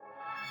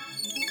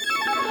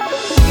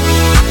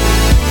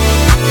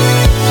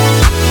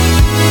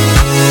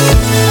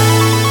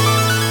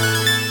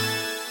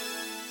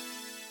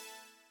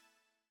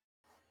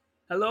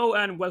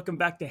welcome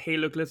back to Hey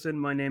Look Listen.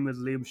 My name is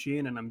Liam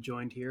Sheehan and I'm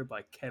joined here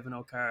by Kevin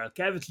O'Carroll.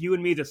 Kev, it's you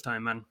and me this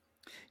time, man.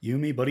 You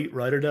and me, buddy,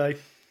 ride or die.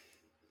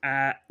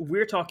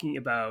 We're talking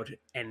about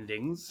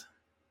endings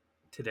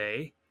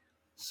today.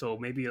 So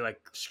maybe like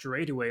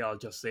straight away I'll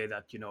just say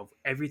that,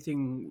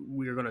 everything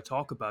we're going to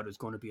talk about is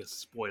going to be a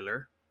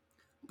spoiler.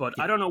 But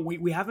I Yeah. don't know,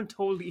 we haven't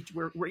told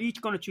we're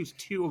each going to choose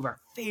two of our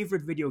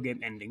favorite video game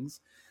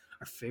endings,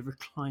 our favorite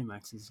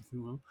climaxes, if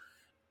you will.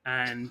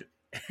 And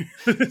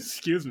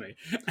excuse me,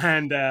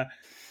 and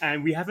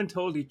we haven't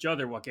told each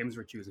other what games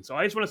we're choosing. So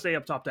I just want to say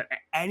up top that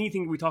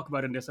anything we talk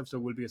about in this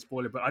episode will be a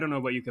spoiler. But I don't know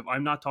about you, Kev.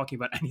 I'm not talking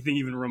about anything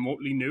even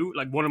remotely new.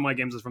 Like one of my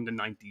games is from the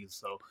 '90s,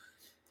 so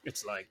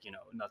it's like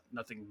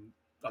nothing.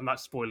 I'm not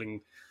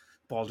spoiling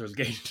Baldur's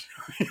Gate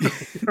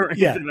or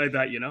Yeah. anything like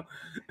that.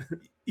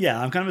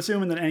 Yeah, I'm kind of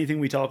assuming that anything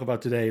we talk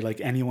about today,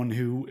 like anyone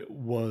who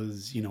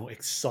was,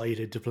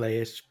 excited to play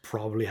it,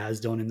 probably has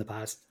done in the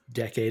past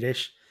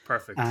decade-ish.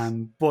 Perfect.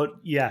 But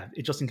yeah,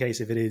 just in case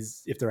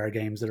if there are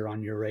games that are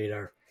on your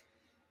radar,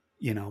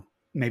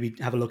 maybe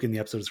have a look in the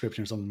episode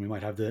description or something. We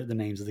might have the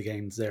names of the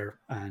games there.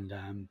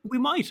 And We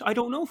might. I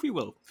don't know if we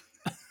will.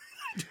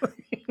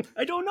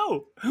 I don't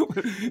know.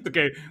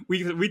 Okay,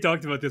 we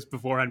talked about this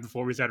beforehand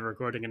before we started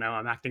recording, and now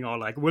I'm acting all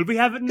like, will we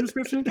have it in the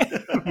description?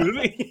 Will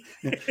we?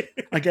 Yeah.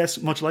 I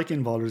guess, much like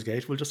in Baldur's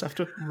Gate, we'll just have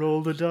to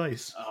roll the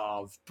dice.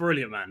 Oh,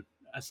 brilliant, man.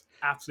 That's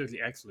absolutely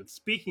excellent.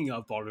 Speaking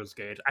of Baldur's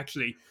Gate,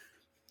 actually,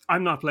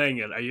 I'm not playing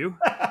it. Are you?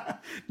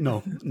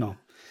 No.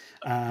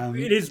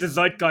 It is the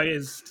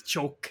zeitgeist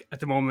choke at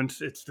the moment.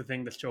 It's the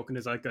thing that's choking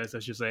the zeitgeist, I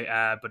should say.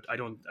 But I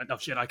don't. Oh,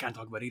 shit, I can't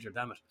talk about either.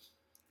 Damn it.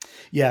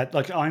 Yeah,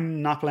 like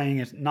I'm not playing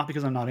it, not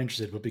because I'm not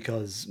interested, but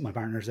because my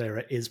partner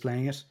Sarah is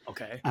playing it.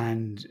 Okay.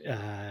 And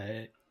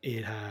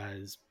it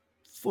has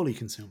fully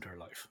consumed her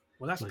life.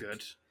 Well, that's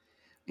good.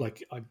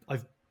 Like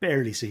I've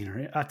barely seen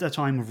her. At the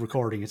time of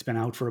recording, it's been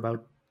out for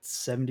about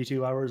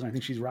 72 hours, and I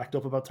think she's racked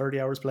up about 30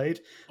 hours played.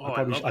 Oh,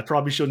 I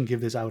probably shouldn't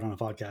give this out on a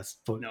podcast,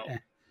 but no,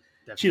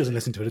 she doesn't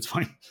listen to it. It's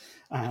fine.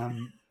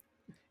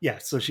 Yeah,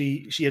 so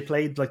she had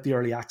played like the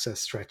early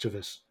access stretch of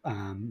it,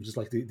 just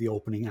like the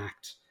opening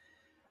act,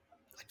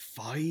 like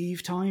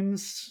 5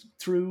 times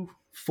through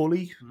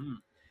fully.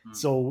 Mm-hmm.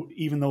 So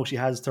even though she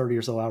has 30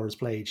 or so hours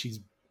played, she's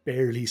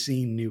barely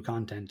seen new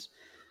content.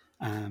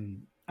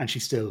 And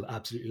she's still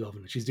absolutely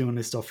loving it. She's doing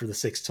this stuff for the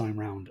 6th time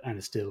round and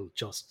is still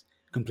just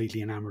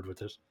completely enamored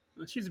with it.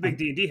 She's a big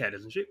D&D head,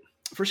 isn't she?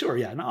 For sure,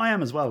 yeah. And I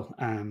am as well.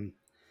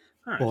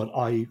 Right. But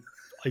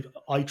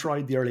I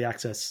tried the early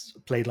access,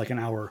 played like an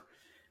hour,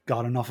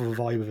 got enough of a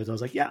vibe of it. I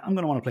was like, yeah, I'm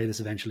going to want to play this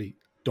eventually.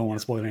 Don't want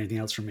to spoil anything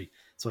else from me.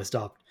 So I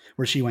stopped.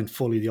 Where she went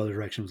fully the other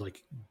direction, was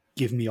like,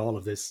 give me all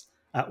of this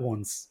at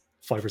once,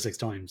 5 or 6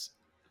 times.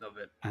 Love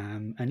it.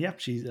 And yeah,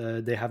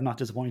 they have not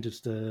disappointed.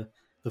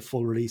 The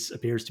full release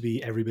appears to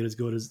be every bit as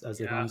good as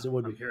they promised it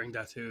would be. I'm hearing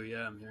that too.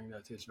 Yeah, I'm hearing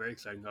that too. It's very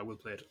exciting. I will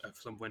play it at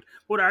some point.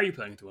 What are you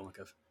playing at the moment,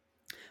 Kev?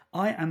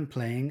 I am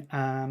playing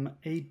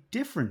a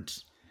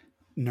different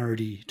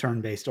nerdy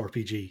turn-based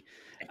RPG.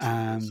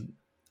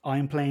 I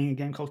am playing a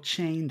game called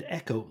Chained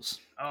Echoes.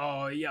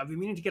 Oh, yeah. I've been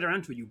meaning to get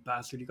around to it, you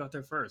bastard. You got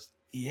there first.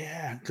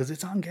 Yeah, because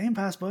it's on Game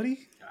Pass,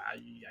 buddy.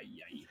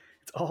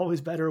 It's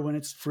always better when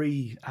it's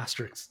free,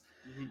 asterisks.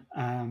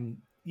 Mm-hmm.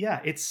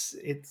 Yeah, it's.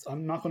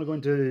 I'm not going to go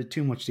into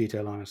too much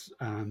detail on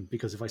it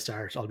because if I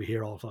start, I'll be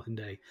here all fucking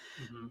day.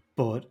 Mm-hmm.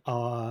 But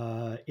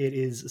it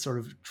is a sort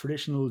of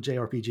traditional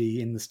JRPG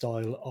in the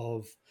style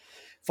of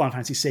Final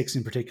Fantasy VI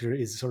in particular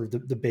is sort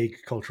of the big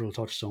cultural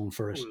touchstone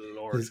for it. Oh,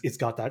 Lord. It's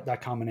got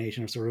that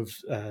combination of sort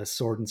of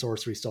sword and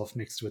sorcery stuff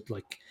mixed with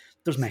like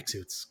there's mech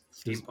suits.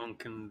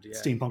 Steampunk and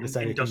steampunk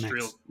aesthetic,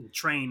 industrial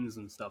trains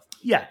and stuff.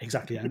 Yeah,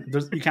 exactly. And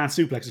you can't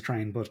suplex a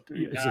train, but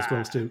it's just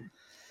close to.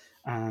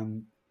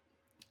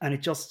 And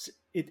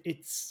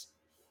it's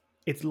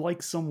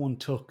like someone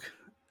took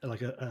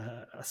like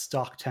a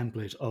stock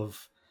template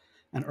of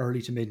an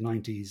early to mid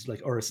 90s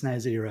like or a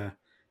SNES era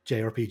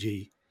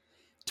JRPG,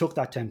 took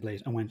that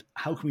template and went,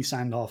 how can we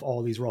sand off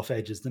all these rough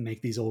edges that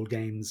make these old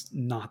games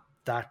not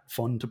that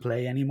fun to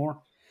play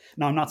anymore?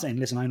 Now, I'm not saying,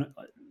 listen,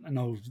 I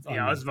know.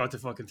 Yeah, I was about to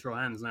fucking throw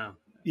hands now.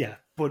 Yeah,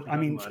 but I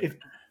mean,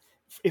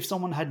 if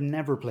someone had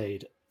never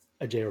played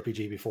a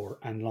JRPG before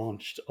and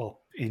launched up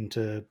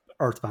into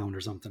Earthbound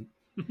or something,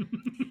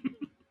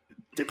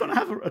 they're going to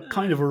have a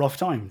kind of a rough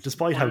time,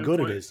 despite how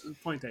good it is.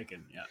 Point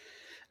taken, yeah.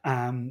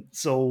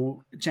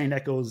 So Chained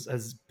Echoes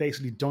has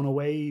basically done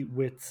away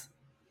with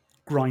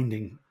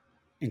grinding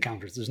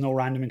encounters. There's no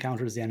random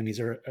encounters. The enemies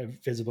are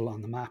visible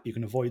on the map. You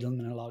can avoid them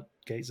in a lot of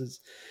cases.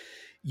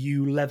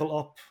 You level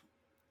up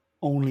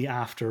only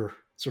after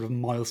sort of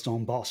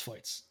milestone boss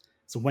fights.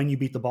 So when you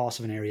beat the boss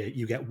of an area,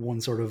 you get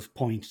one sort of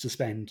point to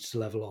spend to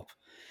level up.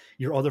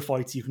 Your other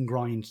fights you can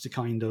grind to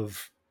kind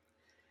of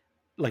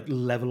like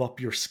level up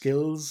your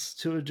skills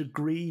to a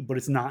degree, but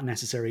it's not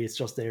necessary. It's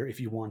just there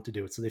if you want to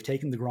do it. So they've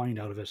taken the grind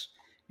out of it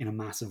in a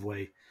massive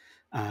way.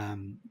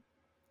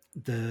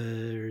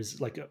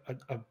 There's like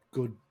a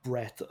good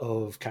breadth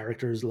of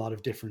characters, a lot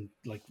of different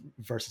like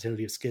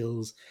versatility of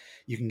skills.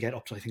 You can get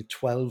up to I think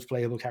 12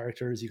 playable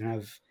characters. You can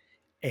have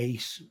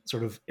 8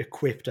 sort of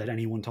equipped at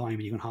any one time,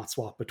 and you can hot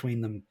swap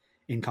between them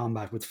in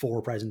combat with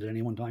 4 present at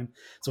any one time.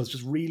 So it's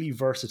just really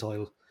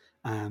versatile.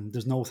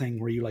 There's no thing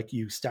where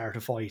you start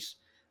a fight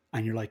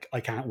and you're like, I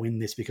can't win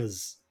this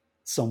because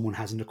someone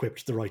hasn't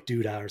equipped the right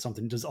doodah or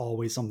something. There's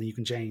always something you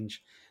can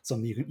change,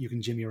 something you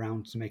can jimmy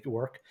around to make it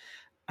work.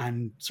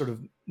 And sort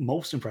of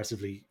most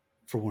impressively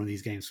for one of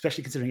these games,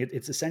 especially considering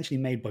it's essentially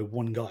made by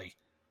one guy,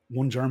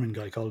 one German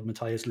guy called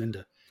Matthias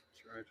Linde.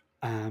 That's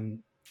right.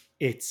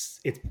 It's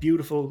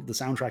beautiful. The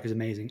soundtrack is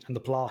amazing, and the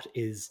plot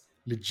is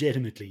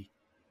legitimately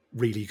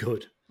really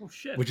good. Oh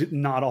shit! Which is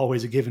not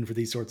always a given for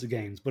these sorts of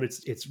games, but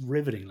it's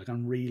riveting. Like,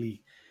 I'm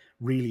really,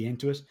 really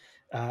into it.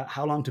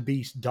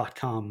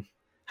 HowLongToBeat.com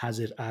has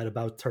it at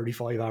about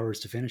 35 hours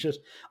to finish it.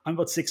 I'm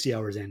about 60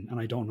 hours in, and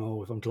I don't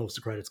know if I'm close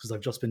to credits because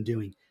I've just been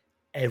doing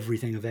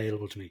everything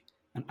available to me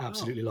and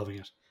absolutely loving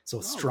it. So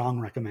strong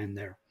recommend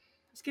there.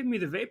 It's giving me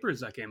the vapors,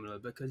 that game, a little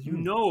bit, because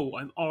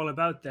I'm all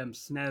about them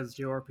SNES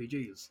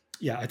JRPGs.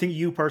 Yeah, I think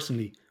you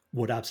personally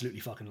would absolutely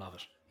fucking love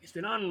it. It's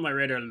been on my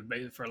radar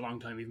for a long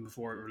time, even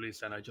before it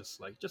released, and I just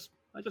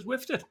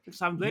whiffed it. I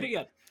just haven't played it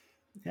yet.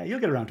 Yeah, you'll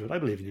get around to it. I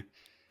believe in you.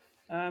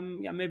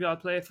 Yeah, maybe I'll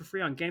play it for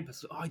free on Game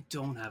Pass. Oh, I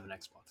don't have an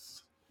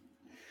Xbox.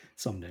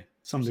 Someday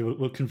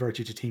we'll convert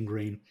you to Team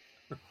Green.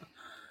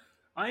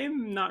 I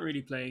am not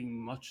really playing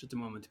much at the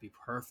moment, to be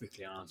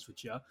perfectly honest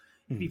with you.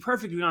 To be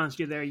perfectly honest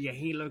with you there, you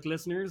Halo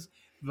listeners.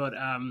 But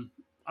I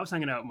was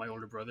hanging out with my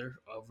older brother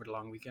over the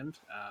long weekend.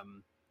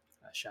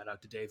 Shout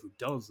out to Dave, who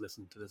does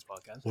listen to this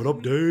podcast. What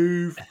up,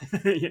 Dave?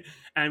 Yeah.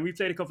 And we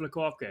played a couple of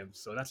co-op games,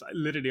 so that's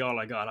literally all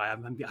I got. I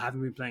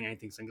haven't been playing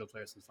anything single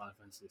player since Final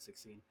Fantasy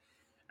 16.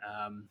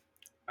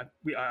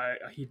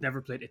 He'd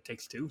never played It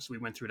Takes Two, so we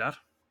went through that.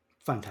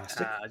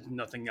 Fantastic.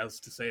 Nothing else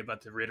to say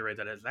about to reiterate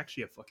that it's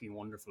actually a fucking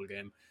wonderful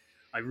game.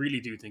 I really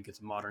do think it's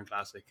a modern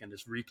classic, and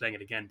just replaying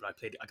it again. But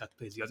I got to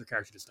play the other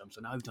character this time,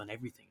 so now I've done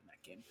everything in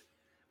that game.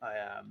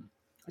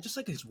 I just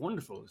think it's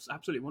wonderful. It's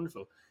absolutely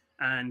wonderful.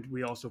 And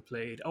we also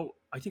played. Oh,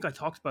 I think I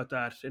talked about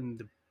that in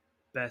the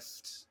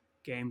best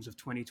games of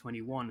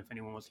 2021. If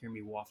anyone wants to hear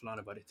me waffle on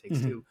about It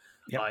Takes Two,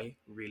 yep. I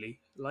really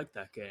like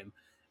that game.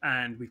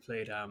 And we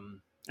played.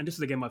 And this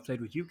is a game I played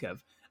with you, Kev,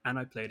 and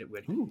I played it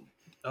with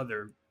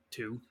other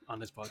two on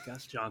this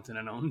podcast, Jonathan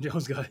and Owen,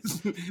 those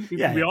guys.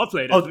 we all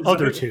played it.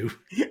 Other two.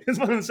 That's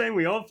what I'm saying.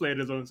 We all played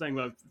it. Is what I'm saying.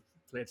 Well, I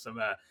played some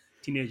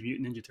Teenage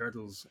Mutant Ninja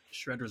Turtles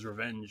Shredder's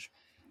Revenge,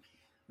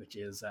 which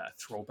is a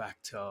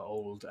throwback to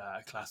old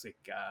classic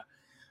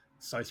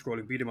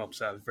side-scrolling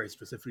beat-em-ups, very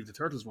specifically the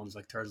Turtles ones,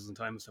 like Turtles in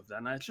Time and stuff.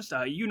 And it's just,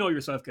 you know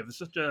yourself, Kev, it's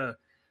such a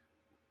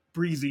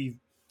breezy,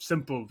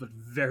 simple, but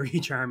very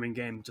charming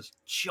game. Just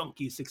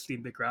chunky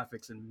 16-bit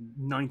graphics and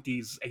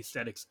 90s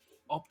aesthetics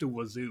up to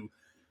wazoo.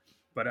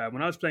 But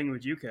when I was playing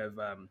with you, Kev,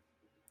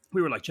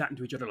 we were like chatting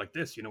to each other like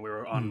this. You know, we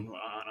were on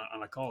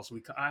a call, so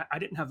I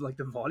didn't have like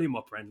the volume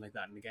up or anything like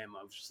that in the game.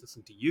 I was just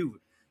listening to you,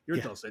 your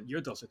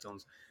dulcet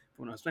tones. But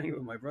when I was playing it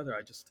with my brother,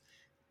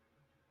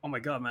 oh my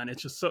god, man,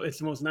 it's the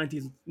most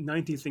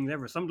 90s thing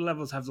ever. Some of the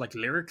levels have like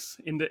lyrics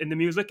in the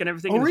music and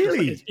everything. Oh,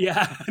 really?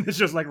 It's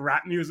just like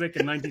rap music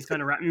and 90s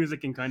kind of rap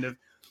music and kind of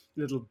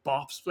little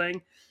bops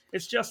playing.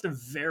 It's just a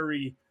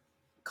very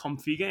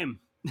comfy game.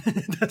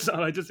 That's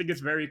all. I just think it's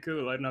very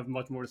cool. I don't have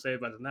much more to say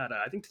about it than that.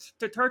 I think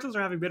the Turtles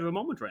are having a bit of a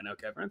moment right now,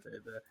 Kev, aren't they?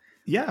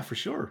 Yeah, for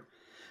sure.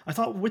 I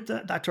thought with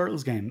that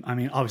Turtles game, I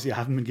mean, obviously I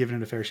haven't been given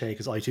it a fair shake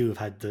because I too have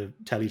had the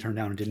telly turned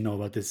down and didn't know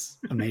about this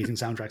amazing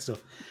soundtrack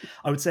stuff.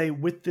 I would say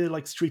with the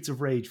like Streets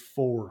of Rage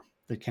 4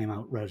 that came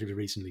out relatively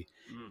recently,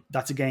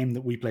 that's a game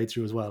that we played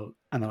through as well,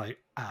 and that I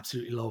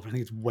absolutely love. I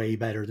think it's way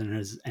better than it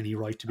has any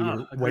right to be,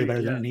 or way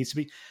better than it needs to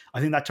be. I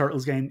think that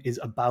Turtles game is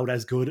about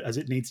as good as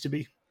it needs to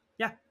be.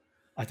 Yeah.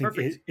 I think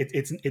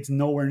it's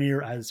nowhere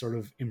near as sort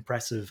of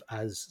impressive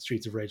as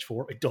Streets of Rage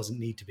 4. It doesn't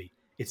need to be.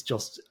 It's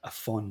just a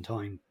fun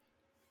time.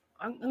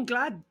 I'm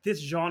glad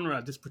this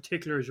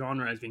particular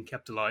genre has been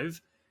kept alive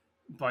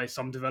by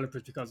some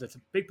developers, because it's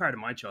a big part of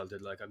my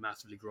childhood. Like, I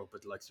massively grew up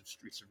with the likes of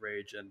Streets of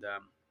Rage and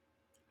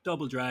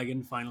Double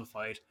Dragon, Final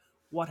Fight,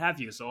 what have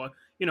you. So,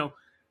 you know,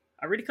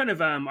 I really kind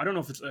of, I don't know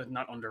if it's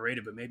not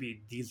underrated, but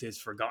maybe these days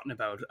forgotten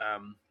about,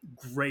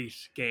 great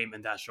game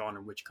in that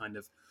genre, which kind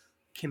of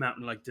came out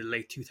in like the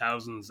late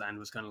 2000s and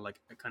was kind of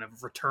like a kind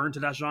of return to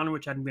that genre,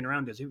 which hadn't been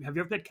around. Have you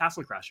ever played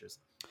Castle Crashers?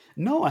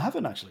 No, I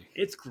haven't actually.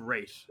 It's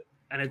great.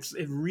 And it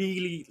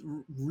really,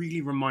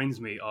 really reminds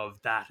me of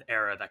that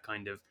era, that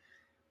kind of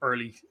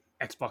early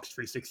Xbox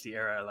 360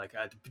 era, like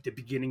at the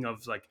beginning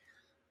of like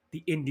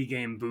the indie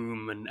game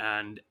boom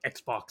and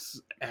Xbox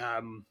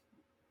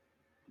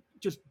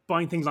just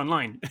buying things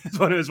online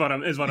is what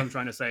I'm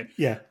trying to say.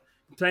 Yeah.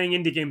 Playing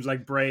indie games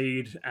like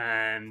Braid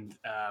and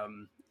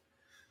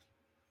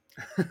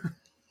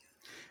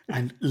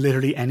and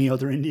literally any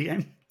other indie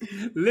game.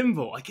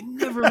 Limbo. I can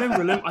never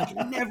remember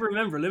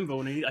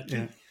Limbo.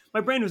 And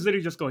my brain was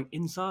literally just going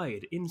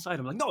inside.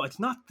 I'm like, no, it's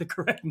not the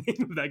correct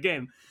name of that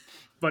game.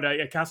 But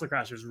Castle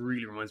Crashers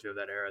really reminds me of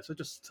that era. So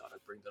just thought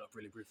I'd bring that up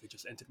really briefly.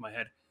 Just entered my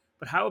head.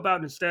 But how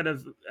about instead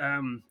of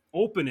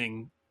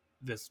opening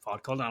this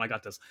podcast, hold on, I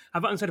got this. How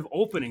about instead of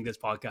opening this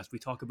podcast, we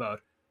talk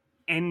about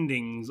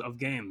endings of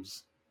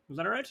games. Was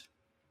that all right?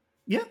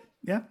 Yeah,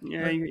 yeah.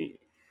 Yeah,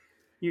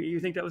 you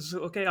think that was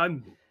okay?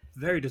 I'm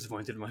very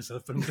disappointed in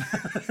myself, but I'm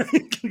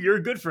glad. You're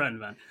a good friend,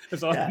 man.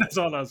 That's all. Yeah. That's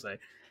all I'll say.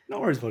 No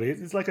worries, buddy.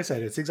 It's like I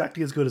said, it's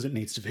exactly as good as it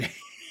needs to be.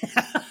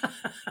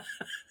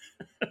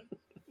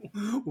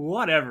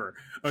 Whatever.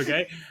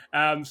 Okay.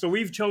 So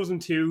we've chosen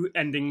two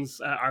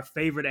endings, our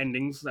favorite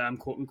endings,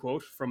 quote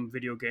unquote, from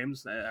video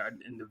games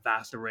in the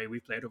vast array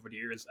we've played over the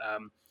years.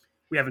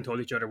 We haven't told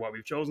each other what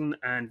we've chosen,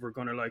 and we're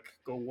gonna like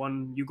go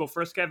one. You go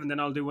first, Kevin, then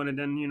I'll do one, and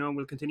then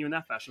we'll continue in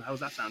that fashion.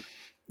 How's that sound?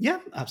 Yeah,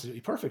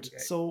 absolutely perfect. Okay.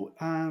 So,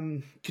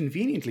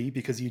 conveniently,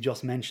 because you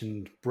just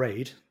mentioned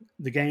Braid,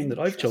 the game that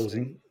I've Interesting.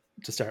 chosen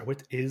to start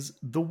with is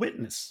The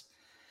Witness.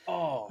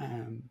 Oh,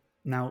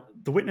 Now,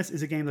 The Witness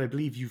is a game that I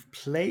believe you've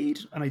played,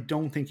 and I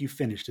don't think you've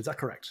finished. Is that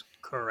correct?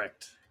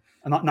 correct.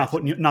 I'm not It's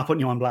putting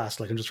you on blast.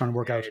 Like, I'm just trying to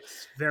work out.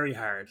 it's very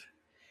hard.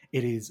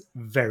 It is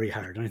very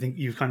hard, and I think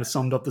you've kind of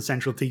summed up the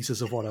central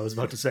thesis of what I was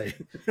about to say.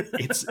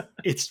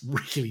 It's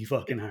really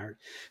fucking hard.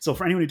 So,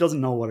 for anyone who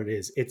doesn't know what it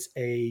is, it's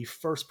a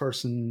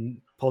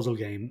first-person puzzle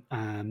game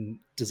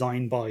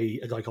designed by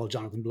a guy called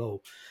Jonathan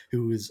Blow,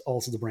 who is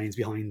also the brains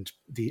behind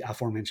the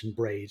aforementioned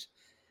Braid.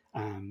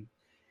 Um,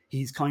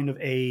 he's kind of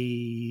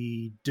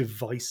a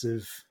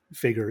divisive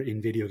figure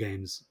in video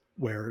games,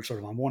 where sort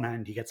of on one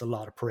hand he gets a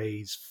lot of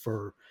praise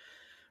for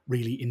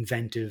really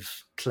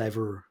inventive,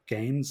 clever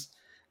games,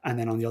 and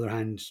then on the other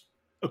hand,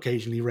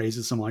 occasionally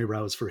raises some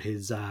eyebrows for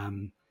his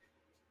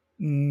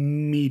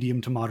medium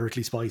to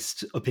moderately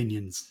spiced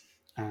opinions.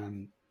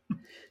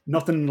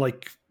 Nothing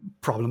like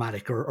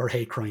problematic or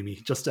hate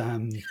crimey.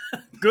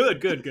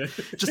 Good.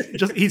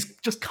 Just he's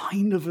just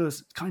kind of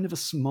a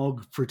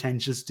smug,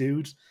 pretentious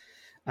dude.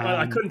 Well,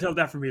 I couldn't tell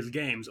that from his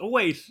games. Oh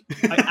wait,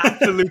 I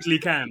absolutely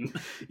can.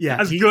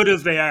 Yeah, As good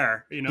as they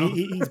are,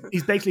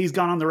 he's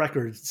gone on the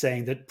record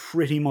saying that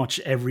pretty much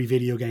every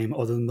video game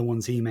other than the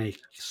ones he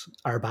makes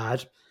are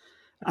bad,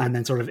 and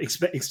then sort of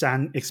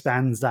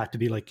expands that to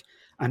be like,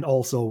 and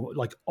also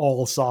like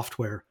all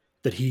software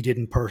that he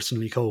didn't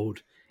personally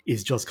code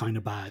is just kind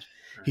of bad.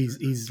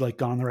 He's like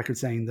gone on the record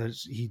saying that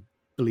he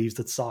believes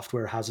that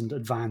software hasn't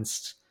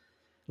advanced,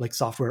 like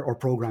software or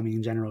programming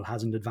in general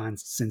hasn't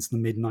advanced since the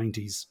mid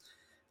 90s.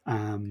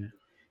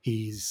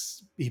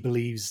 He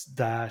believes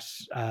that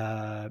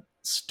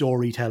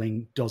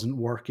storytelling doesn't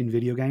work in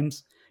video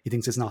games. He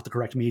thinks it's not the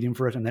correct medium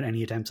for it, and that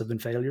any attempts have been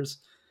failures.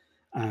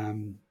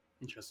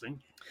 Interesting.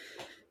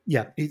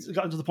 Yeah, he's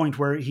gotten to the point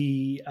where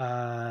he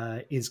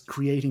is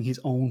creating his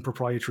own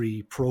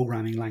proprietary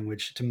programming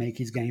language to make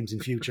his games in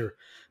future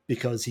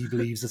because he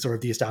believes that sort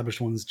of the established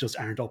ones just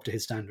aren't up to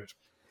his standard.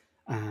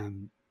 I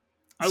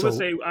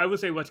would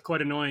say what's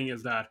quite annoying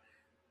is that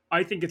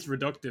I think it's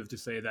reductive to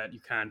say that you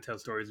can't tell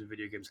stories in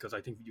video games, because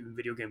I think in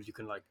video games you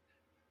can like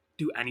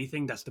do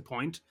anything. That's the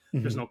point.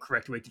 There's no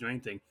correct way to do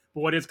anything. But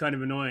what is kind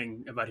of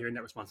annoying about hearing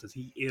that response is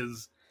he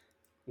is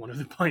one of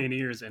the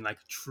pioneers in like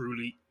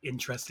truly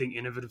interesting,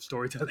 innovative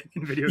storytelling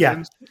in video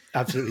games.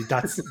 Absolutely.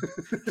 That's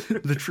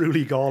the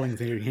truly galling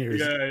thing here.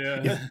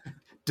 Yeah.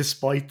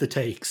 Despite the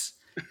takes,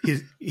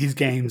 his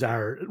games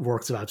are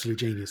works of absolute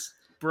genius.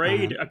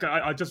 Braid,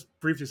 I'll just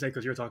briefly say,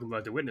 because you're talking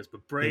about The Witness,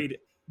 but Braid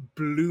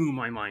blew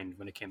my mind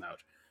when it came out.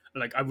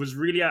 Like I was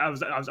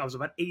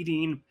about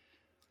 18,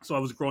 so I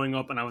was growing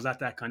up, and I was at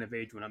that kind of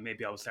age when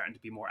maybe I was starting to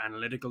be more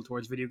analytical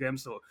towards video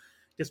games. So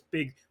this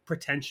big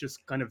pretentious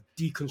kind of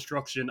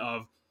deconstruction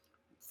of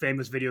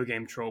famous video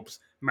game tropes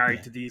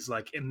married to these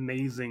like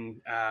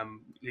amazing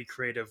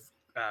creative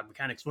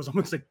mechanics was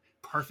almost like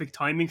perfect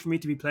timing for me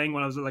to be playing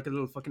when I was like a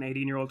little fucking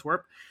 18-year-old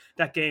twerp.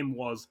 That game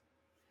was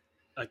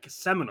like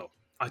seminal.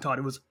 I thought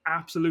it was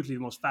absolutely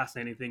the most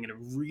fascinating thing, and it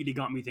really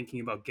got me thinking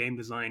about game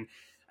design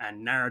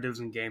and narratives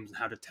in games and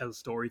how to tell a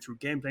story through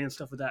gameplay and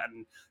stuff like that,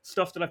 and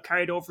stuff that I've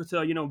carried over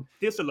to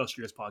this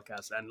illustrious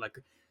podcast. And like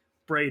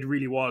Braid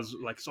really was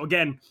like, so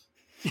again,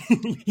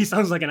 he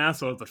sounds like an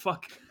asshole, but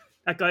fuck,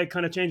 that guy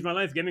kind of changed my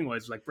life gaming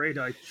wise. Like Braid,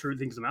 I truly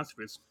think is a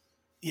masterpiece.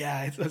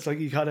 Yeah, it's like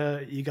you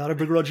gotta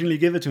begrudgingly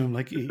give it to him.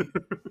 Like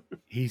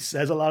he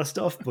says a lot of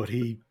stuff, but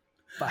he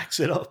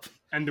backs it up.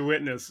 And The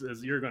Witness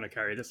is, you're going to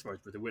carry this far,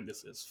 but The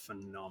Witness is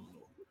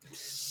phenomenal.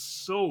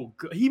 So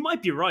good. He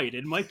might be right.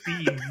 It might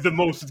be the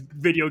most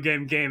video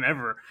game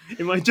ever.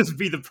 It might just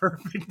be the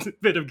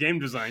perfect bit of game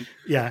design.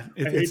 Yeah,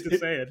 I hate to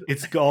say it.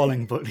 It's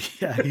galling,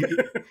 but yeah,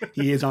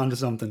 he is onto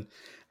something.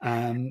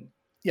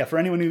 For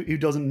anyone who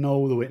doesn't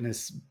know The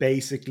Witness,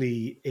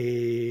 basically,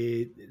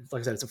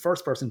 like I said, it's a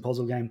first-person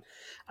puzzle game.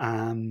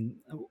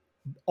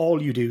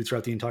 All you do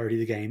throughout the entirety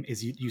of the game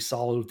is you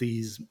solve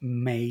these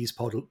maze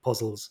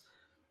puzzles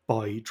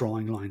by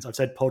drawing lines. I've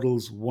said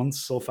puddles once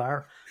so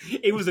far.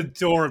 It was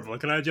adorable.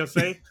 Can I just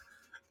say,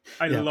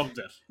 I loved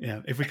it.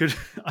 Yeah, if we could,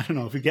 I don't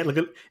know, if we get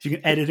if you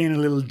can edit in a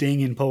little ding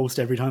in post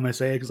every time I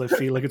say it, because I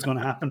feel like it's going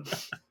to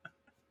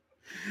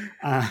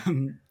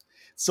happen.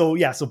 So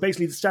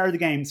basically the start of the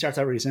game starts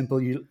out really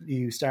simple.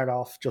 You start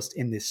off just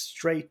in this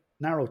straight,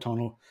 narrow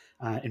tunnel.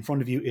 In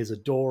front of you is a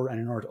door, and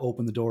in order to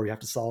open the door, you have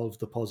to solve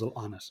the puzzle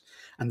on it.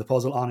 And the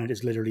puzzle on it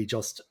is literally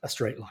just a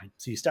straight line.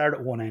 So you start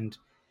at one end,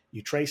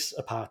 You trace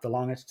a path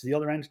along it to the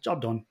other end,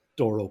 job done,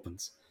 door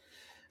opens.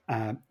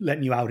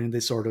 Letting you out in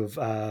this sort of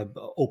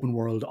open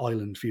world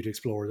island for you to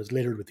explore that's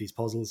littered with these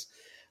puzzles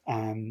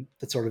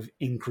that sort of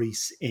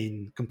increase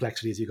in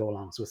complexity as you go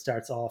along. So it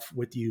starts off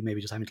with you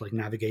maybe just having to like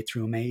navigate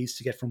through a maze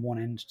to get from one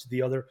end to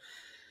the other.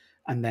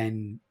 And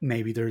then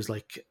maybe there's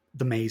like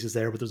the maze is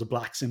there, but there's a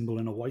black symbol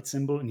and a white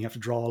symbol, and you have to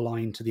draw a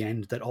line to the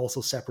end that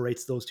also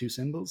separates those two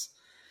symbols.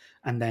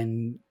 And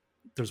then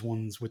there's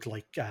ones with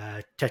like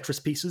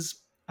Tetris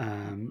pieces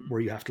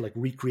where you have to like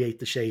recreate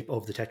the shape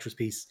of the Tetris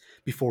piece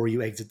before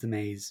you exit the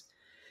maze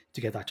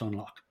to get that to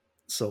unlock.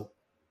 So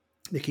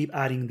they keep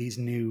adding these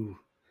new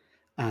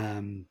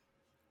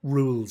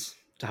rules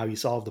to how you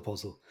solve the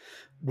puzzle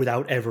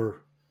without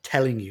ever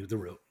telling you the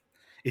rule.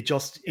 It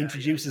just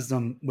introduces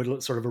them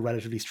with sort of a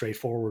relatively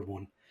straightforward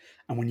one.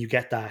 And when you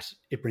get that,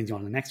 it brings you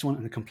on to the next one,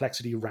 and the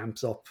complexity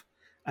ramps up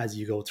as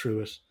you go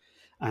through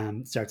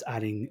it. Starts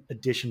adding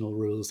additional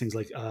rules, things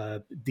like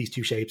these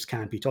two shapes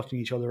can't be touching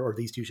each other, or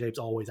these two shapes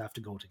always have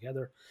to go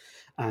together.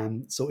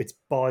 So it's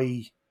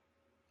by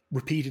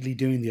repeatedly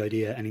doing the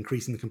idea and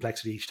increasing the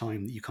complexity each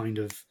time that you kind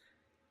of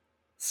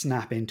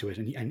snap into it,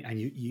 and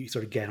you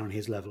sort of get on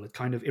his level.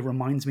 It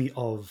reminds me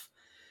of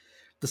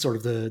the sort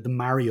of the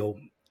Mario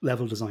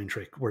level design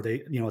trick where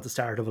they, you know, at the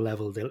start of a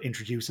level they'll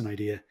introduce an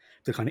idea,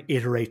 they'll kind of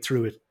iterate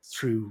through it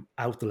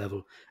throughout the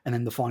level, and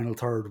then the final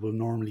third will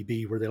normally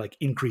be where they like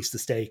increase the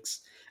stakes,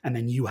 and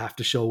then you have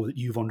to show that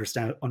you've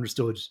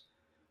understood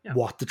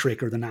what the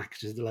trick or the knack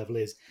to the level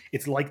is.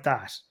 It's like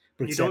that,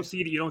 but you don't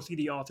see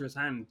the author's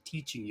hand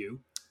teaching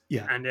you,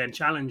 and then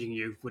challenging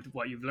you with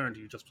what you've learned.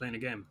 You're just playing a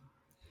game.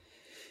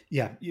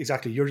 Yeah,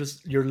 exactly.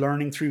 You're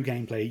learning through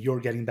gameplay. You're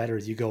getting better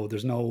as you go.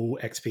 There's no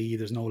XP.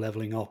 There's no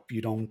leveling up.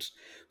 You don't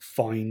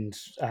find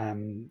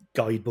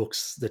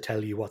guidebooks that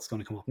tell you what's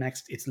going to come up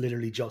next. It's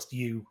literally just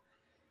you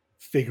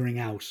figuring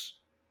out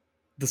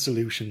the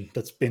solution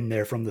that's been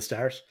there from the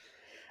start.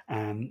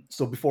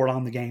 So before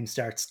long, the game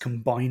starts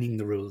combining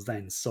the rules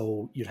then.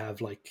 So you'd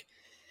have like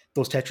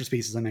those Tetris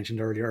pieces I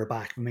mentioned earlier are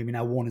back, but maybe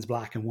now one is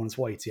black and one is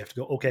white. So you have to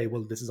go, okay,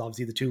 well, this is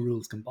obviously the two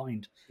rules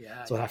combined.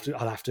 So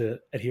I'll have to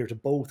adhere to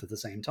both at the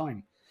same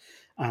time.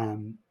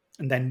 And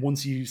then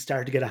once you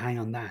start to get a hang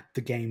on that, the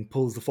game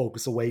pulls the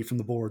focus away from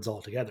the boards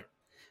altogether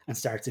and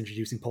starts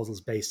introducing puzzles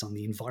based on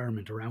the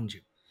environment around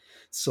you.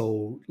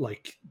 So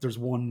like there's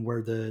one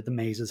where the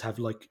mazes have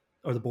like,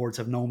 or the boards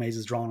have no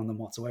mazes drawn on them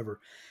whatsoever.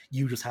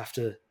 You just have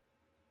to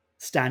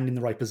stand in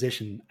the right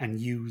position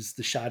and use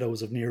the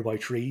shadows of nearby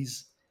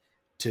trees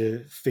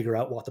to figure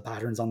out what the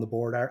patterns on the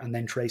board are and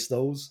then trace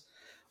those.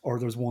 Or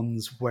there's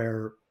ones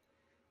where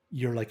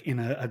you're like in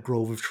a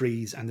grove of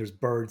trees and there's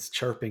birds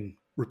chirping,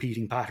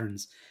 repeating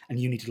patterns, and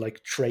you need to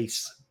like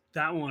trace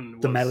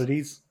the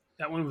melodies.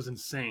 That one was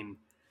insane.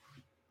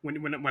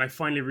 When I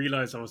finally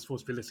realized I was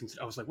supposed to be listening to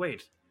it, I was like,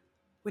 wait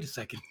a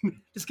second.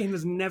 This game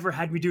has never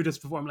had me do this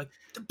before. I'm like,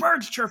 the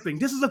birds chirping,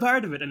 this is a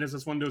part of it. And it's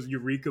just one of those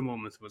eureka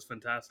moments. It was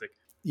fantastic.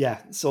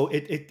 Yeah, so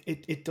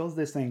it does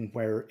this thing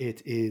where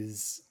it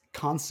is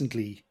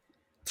constantly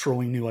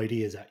throwing new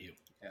ideas at you.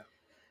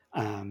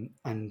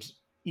 And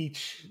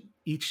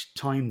each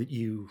time that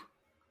you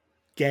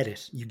get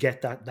it, you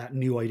get that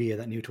new idea,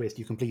 that new twist,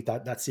 you complete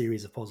that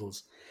series of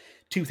puzzles.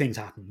 Two things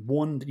happen.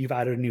 One, that you've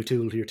added a new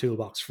tool to your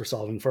toolbox for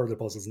solving further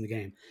puzzles in the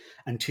game.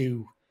 And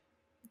two,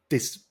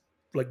 this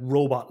like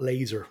robot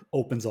laser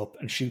opens up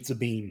and shoots a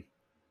beam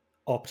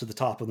up to the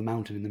top of the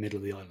mountain in the middle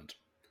of the island.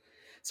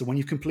 So when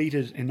you've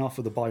completed enough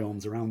of the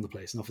biomes around the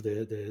place, enough of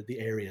the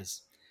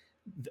areas,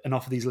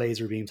 enough of these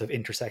laser beams have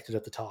intersected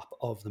at the top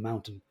of the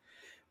mountain,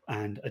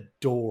 and a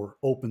door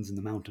opens in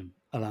the mountain,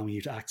 allowing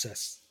you to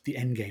access the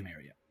end game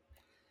area.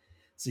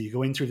 So you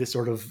go in through this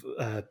sort of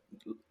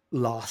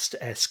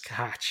Lost-esque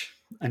hatch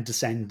and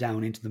descend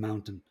down into the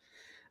mountain.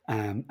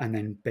 And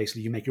then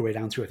basically you make your way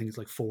down through, I think it's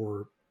like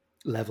 4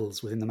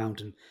 levels within the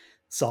mountain,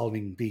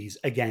 solving these,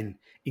 again,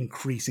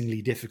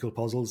 increasingly difficult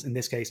puzzles. In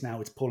this case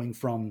now, it's pulling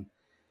from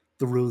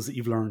the rules that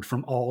you've learned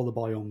from all the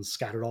biomes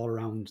scattered all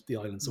around the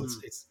island. So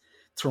it's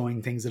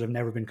throwing things that have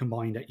never been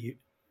combined at you,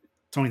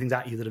 throwing things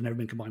at you that have never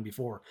been combined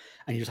before.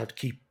 And you just have to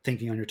keep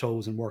thinking on your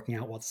toes and working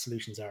out what the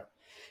solutions are.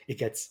 It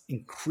gets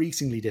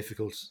increasingly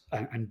difficult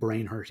and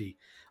brain hurty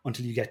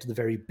until you get to the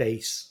very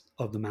base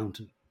of the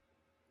mountain.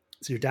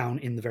 So you're down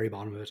in the very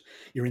bottom of it.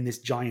 You're in this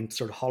giant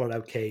sort of hollowed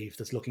out cave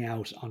that's looking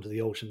out onto the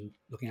ocean,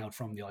 looking out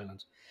from the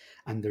island.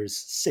 And there's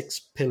 6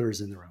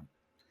 pillars in the room.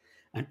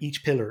 And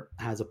each pillar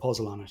has a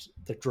puzzle on it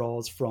that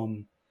draws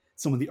from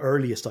some of the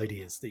earliest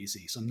ideas that you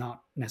see. So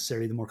not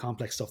necessarily the more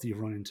complex stuff that you've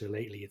run into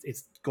lately.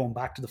 It's going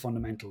back to the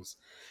fundamentals,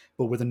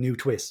 but with a new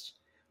twist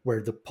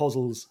where the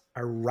puzzles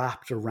are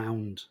wrapped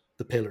around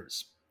the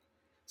pillars.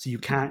 So you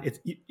can't,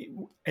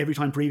 every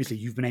time previously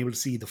you've been able to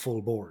see the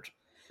full board,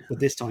 but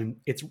this time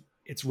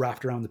it's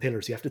wrapped around the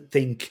pillars. So you have to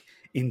think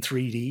in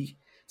 3D.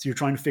 So you're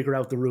trying to figure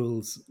out the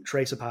rules,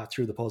 trace a path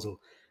through the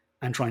puzzle,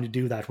 and trying to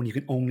do that when you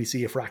can only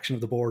see a fraction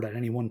of the board at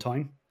any one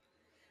time.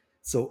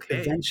 So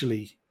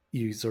eventually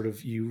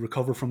you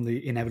recover from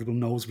the inevitable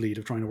nosebleed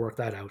of trying to work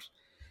that out.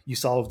 You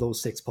solve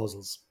those 6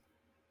 puzzles.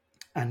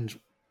 And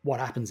what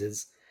happens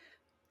is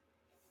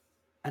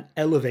an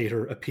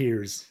elevator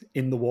appears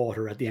in the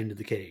water at the end of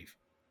the cave.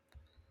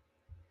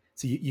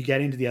 So you get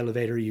into the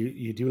elevator,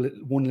 you do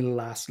one little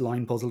last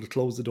line puzzle to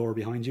close the door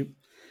behind you,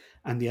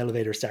 and the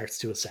elevator starts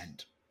to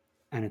ascend.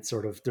 And it's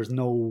sort of, there's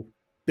no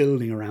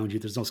building around you,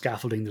 there's no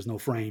scaffolding, there's no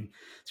frame.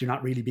 So you're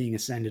not really being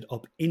ascended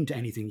up into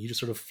anything. You just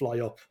sort of fly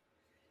up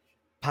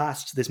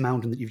past this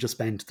mountain that you've just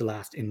spent the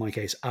last, in my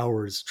case,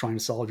 hours trying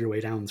to solve your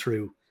way down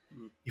through.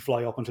 Mm. You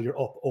fly up until you're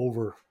up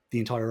over the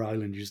entire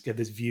island. You just get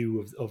this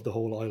view of the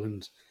whole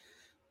island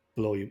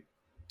below you.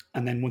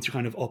 And then once you're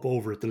kind of up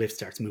over it, the lift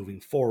starts moving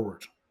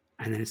forward,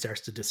 and then it starts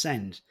to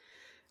descend,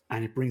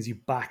 and it brings you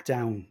back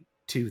down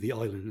to the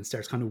island and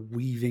starts kind of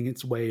weaving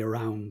its way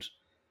around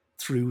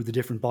through the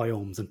different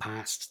biomes and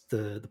past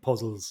the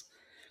puzzles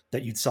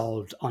that you'd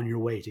solved on your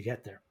way to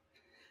get there.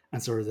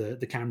 And sort of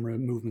the camera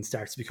movement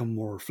starts to become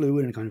more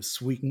fluid, and it kind of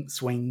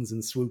swings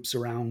and swoops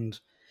around,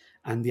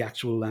 and the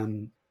actual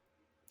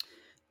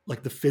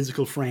like the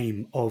physical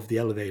frame of the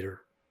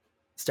elevator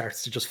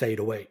starts to just fade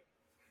away,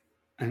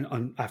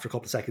 and after a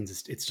couple of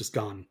seconds it's just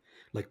gone.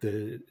 Like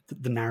the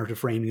narrative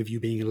framing of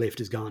you being a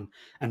lift is gone,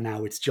 and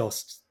now it's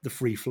just the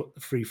free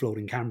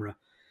floating camera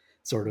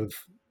sort of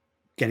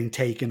getting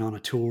taken on a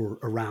tour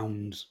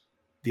around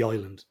the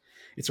island.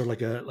 It's sort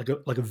of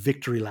like a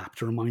victory lap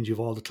to remind you of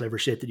all the clever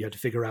shit that you had to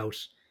figure out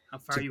How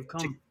far you've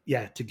come.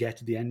 to get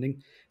to the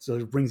ending. So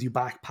it brings you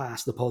back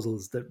past the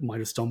puzzles that might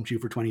have stumped you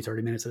for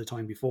 20-30 minutes at a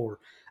time before,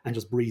 and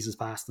just breezes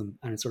past them,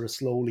 and it sort of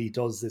slowly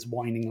does this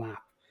winding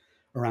lap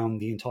around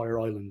the entire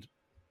island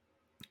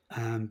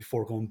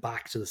before going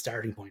back to the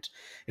starting point.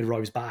 It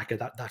arrives back at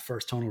that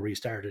first tunnel where you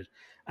started,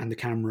 and the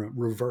camera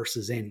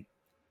reverses in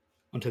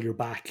until you're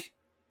back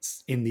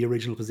in the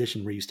original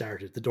position where you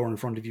started. The door in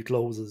front of you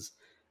closes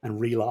and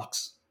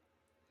relocks,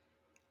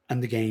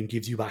 and the game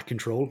gives you back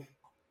control.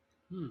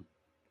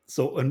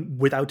 So, and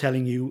without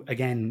telling you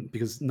again,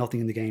 because nothing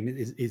in the game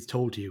is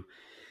told to you,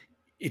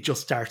 it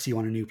just starts you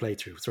on a new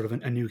playthrough, sort of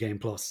a new game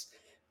plus.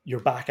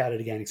 You're back at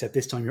it again, except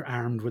this time you're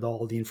armed with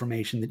all the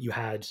information that you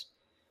had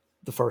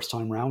the first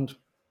time round.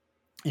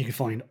 You can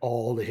find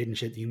all the hidden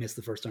shit that you missed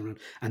the first time around,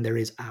 and there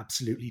is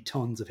absolutely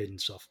tons of hidden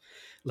stuff.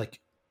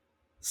 Like,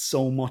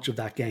 so much of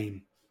that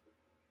game,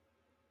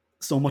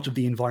 so much of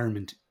the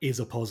environment is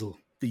a puzzle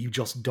that you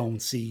just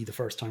don't see the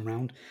first time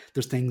round.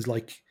 There's things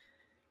like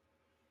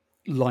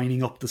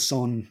lining up the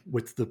sun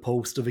with the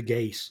post of a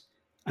gate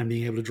and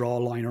being able to draw a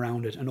line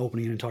around it and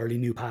opening an entirely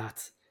new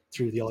path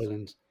through the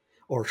island,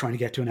 or trying to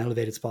get to an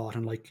elevated spot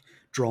and like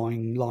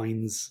drawing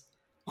lines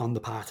on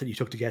the path that you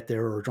took to get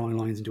there, or drawing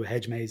lines into a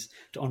hedge maze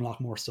to unlock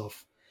more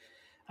stuff.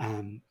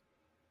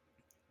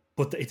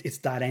 But it's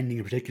that ending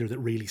in particular that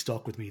really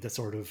stuck with me. That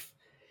sort of,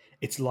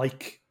 it's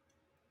like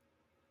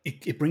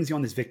it brings you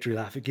on this victory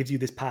lap. It gives you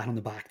this pat on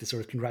the back, this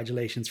sort of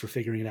congratulations for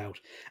figuring it out.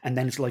 And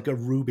then it's like a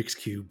Rubik's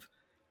Cube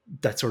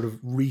that sort of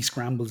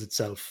re-scrambles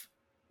itself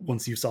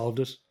once you've solved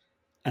it,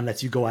 and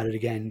lets you go at it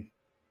again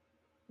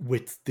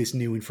with this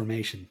new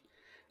information.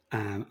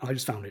 I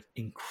just found it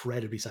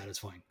incredibly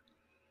satisfying.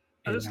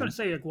 I was just gonna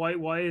say, like,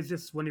 why is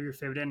this one of your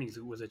favorite endings?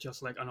 Was it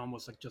just like an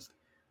almost like just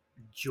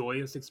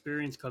joyous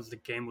experience because the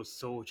game was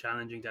so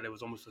challenging that it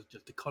was almost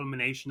just the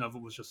culmination of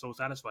it was just so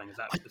satisfying? Is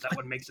that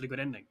what makes it a good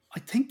ending?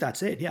 I think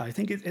that's it. Yeah, I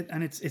think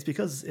and it's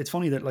because it's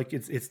funny that like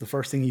it's the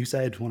first thing you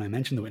said when I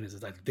mentioned The Witness is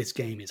that this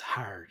game is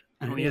hard,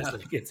 and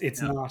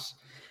it's not,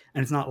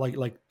 and it's not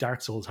like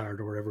Dark Souls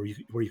hard or wherever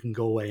where you can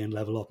go away and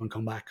level up and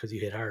come back because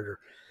you hit harder.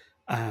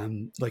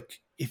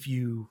 Like if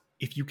you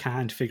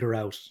can't figure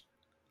out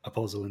a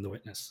puzzle in The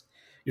Witness,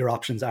 your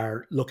options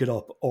are look it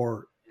up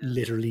or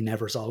literally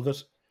never solve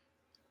it.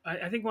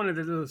 I think one of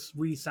the little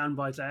wee sound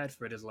bites I had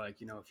for it is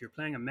like, if you're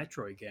playing a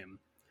Metroid game,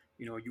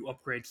 you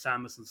upgrade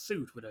Samus's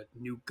suit with a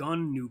new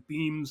gun, new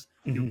beams,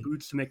 new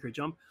boots to make her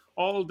jump.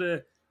 All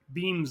the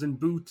beams and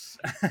boots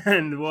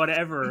and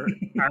whatever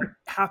are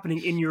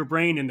happening in your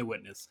brain in The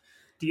Witness.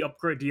 The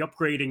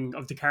upgrading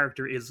of the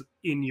character is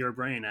in your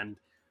brain, and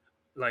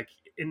like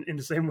in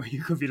the same way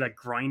you could be like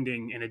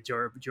grinding in a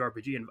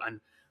JRPG and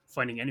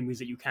finding enemies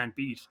that you can't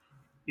beat.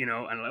 And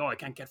like, oh, I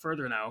can't get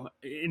further now.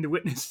 In The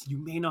Witness, you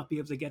may not be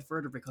able to get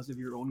further because of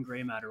your own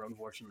grey matter,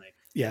 unfortunately.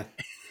 Yeah.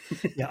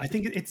 Yeah, I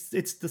think it's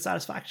the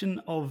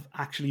satisfaction of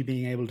actually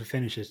being able to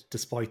finish it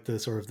despite the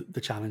sort of the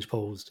challenge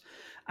posed.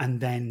 And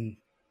then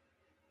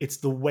it's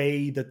the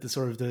way that the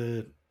sort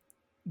of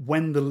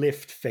when the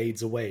lift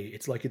fades away,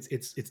 it's like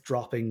it's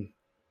dropping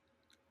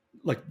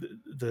like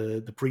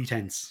the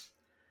pretense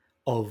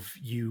of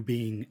you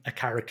being a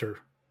character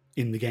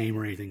in the game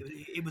or anything.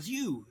 It was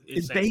you.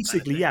 It's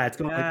basically, yeah. It's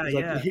going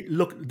like,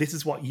 look, this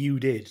is what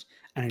you did,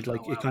 and it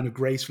kind of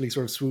gracefully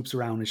sort of swoops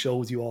around and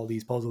shows you all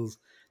these puzzles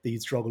that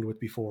you'd struggled with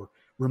before.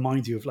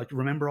 Reminds you of like,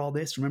 remember all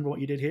this? Remember what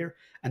you did here?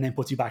 And then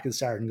puts you back at the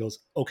start and goes,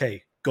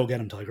 okay, go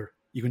get him, Tiger.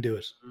 You can do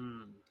it.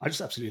 I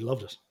just absolutely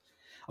loved it.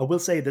 I will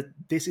say that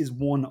this is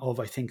one of,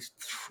 I think,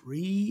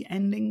 3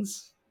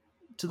 endings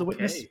to The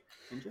Witness.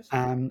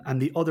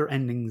 And the other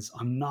endings,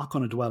 I'm not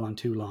going to dwell on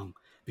too long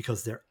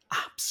because they're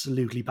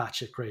absolutely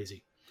batshit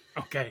crazy.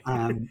 Okay.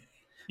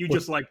 You But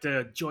just like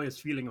the joyous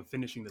feeling of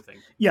finishing the thing.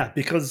 yeah,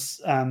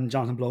 because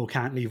Jonathan Blow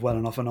can't leave well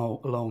enough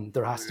alone.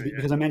 There has to be, Yeah,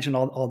 because I mentioned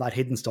all that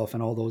hidden stuff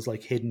and all those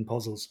like hidden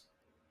puzzles.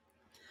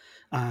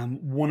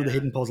 One of the yeah.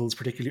 hidden puzzles,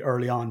 particularly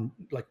early on,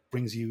 like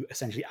brings you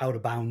essentially out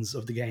of bounds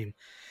of the game,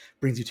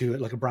 brings you to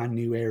like a brand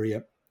new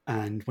area,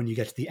 and when you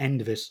get to the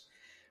end of it,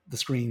 the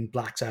screen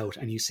blacks out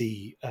and you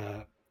see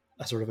a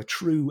sort of a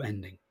true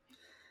ending.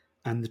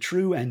 And the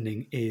true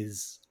ending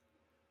is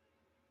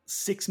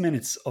 6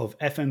 minutes of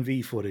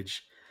FMV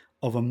footage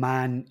of a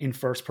man in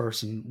first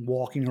person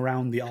walking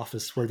around the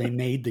office where they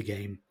made the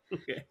game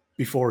Okay.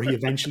 before he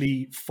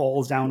eventually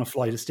falls down a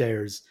flight of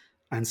stairs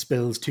and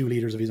spills 2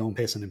 liters of his own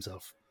piss on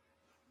himself.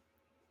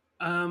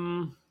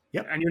 Um,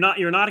 Yep. and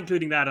you're not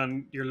including that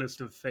on your list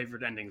of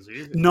favorite endings, are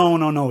you?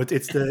 No.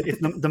 It's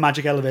the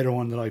magic elevator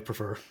one that I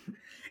prefer.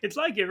 It's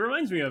like it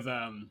reminds me of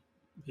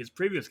his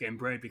previous game,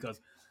 Braid, because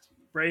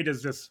Braid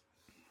is this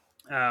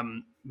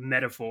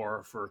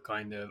metaphor for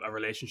kind of a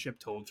relationship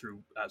told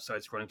through a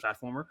side-scrolling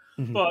platformer.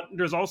 Mhm. But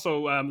there's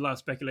also a lot of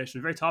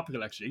speculation, very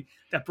topical actually,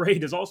 that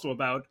Braid is also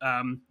about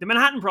the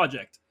Manhattan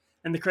Project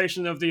and the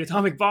creation of the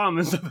atomic bomb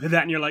and stuff like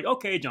that. And you're like,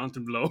 okay,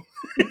 Jonathan Blow,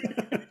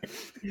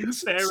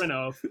 fair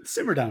enough.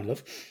 Simmer down,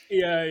 love.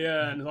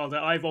 Yeah, and all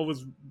that. I've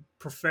always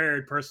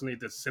preferred personally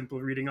the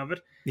simple reading of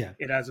it. Yeah.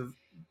 It has a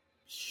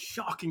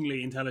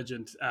shockingly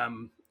intelligent,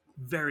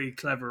 very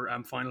clever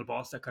final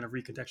boss that kind of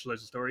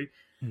recontextualizes the story.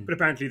 Hmm. But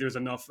apparently, there's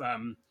enough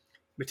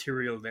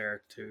material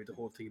there to the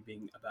whole thing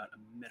being about a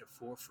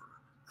metaphor for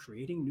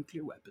creating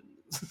nuclear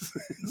weapons.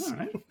 All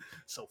right.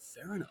 So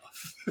fair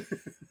enough.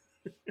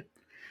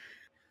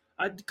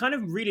 It kind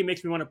of really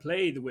makes me want to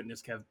play The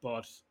Witness, Kev,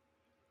 but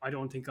I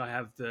don't think I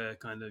have the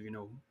kind of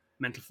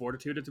mental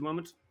fortitude at the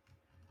moment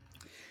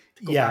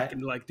to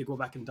go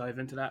back and dive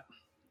into that.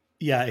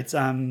 Yeah,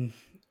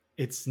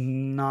 it's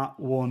not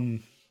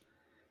one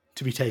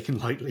to be taken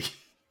lightly.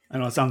 I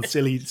know it sounds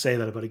silly to say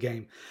that about a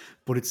game,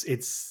 but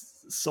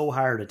it's so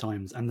hard at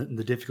times, and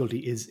the difficulty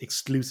is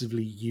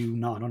exclusively you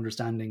not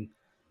understanding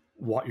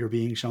what you're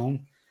being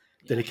shown.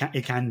 That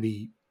it can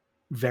be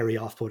very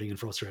off-putting and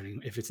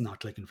frustrating if it's not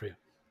clicking for you.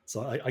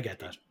 So I get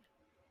that.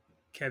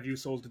 Kev, you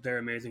sold it there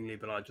amazingly,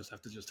 but I just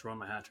have to throw in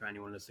my hat to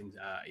anyone listening.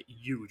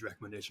 Huge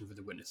recommendation for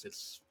The Witness.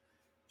 It's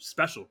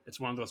special. It's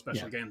one of those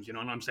special games, and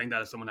I'm saying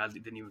that as someone that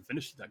didn't even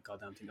finish that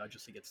goddamn thing. I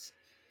just think it's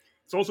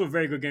also a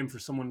very good game for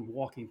someone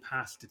walking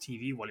past the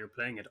TV while you're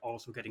playing it,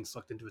 also getting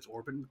sucked into its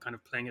orbit and kind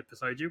of playing it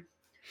beside you.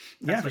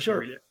 That's for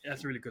sure.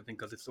 That's a really good thing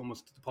because it's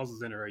almost the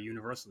puzzles in it are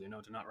universal. They're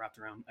not wrapped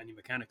around any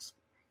mechanics.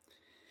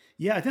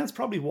 Yeah, I think that's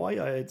probably why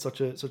I had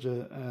such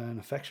an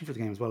affection for the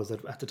game as well. Is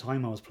that at the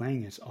time I was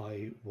playing it,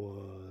 I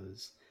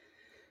was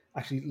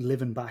actually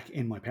living back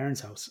in my parents'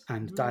 house,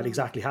 and that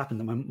exactly happened.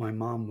 That my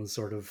mom was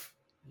sort of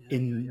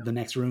in the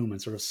next room and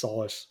sort of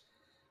saw it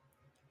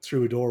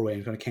through a doorway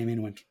and kind of came in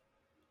and went,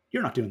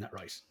 "You're not doing that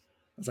right."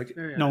 I was like,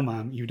 "No,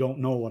 ma'am, you don't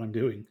know what I'm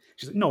doing."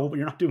 She's like, "No, but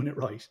you're not doing it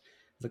right."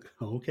 I was like,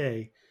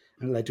 "Okay,"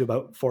 and it led to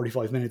about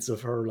 45 minutes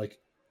of her like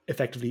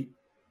effectively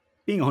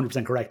being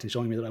 100% correct and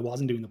showing me that I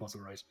wasn't doing the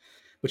puzzle right,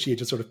 but she had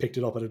just sort of picked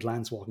it up at a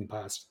glance walking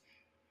past.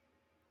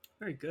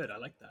 Very good. I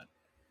like that.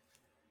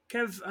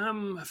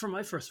 Kev, for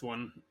my first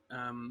one,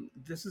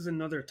 this is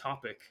another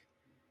topic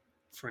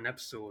for an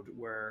episode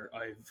where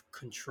I've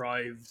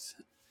contrived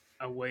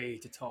a way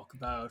to talk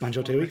about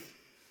Banjo-Tooie?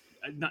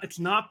 It's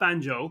not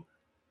Banjo.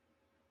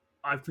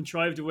 I've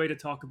contrived a way to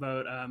talk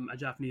about a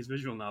Japanese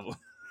visual novel.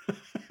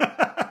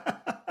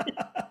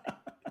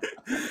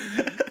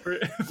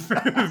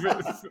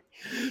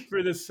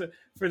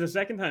 for the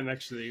second time,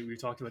 actually, we've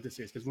talked about this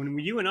series because when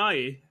you and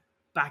I,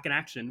 back in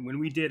action, when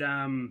we did,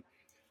 I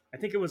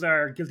think it was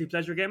our guilty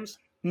pleasure games.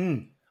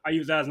 I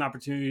used that as an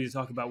opportunity to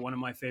talk about one of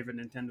my favorite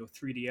Nintendo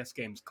 3DS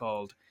games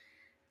called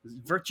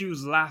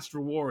Virtue's Last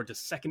Reward, the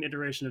second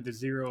iteration of the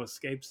Zero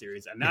Escape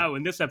series. And now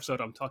in this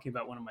episode, I'm talking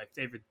about one of my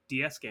favorite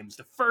DS games,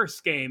 the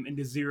first game in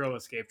the Zero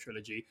Escape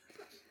trilogy,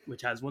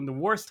 which has one of the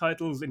worst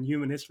titles in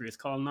human history. It's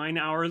called 9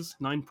 Hours,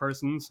 9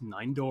 Persons,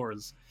 9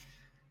 Doors.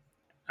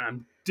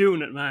 I'm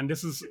doing it, man.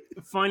 This is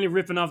finally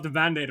ripping off the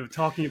Band-Aid of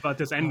talking about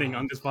this ending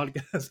on this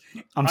podcast.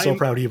 I'm so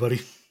proud of you,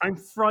 buddy. I'm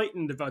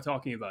frightened about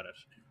talking about it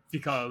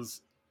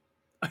because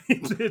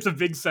it's a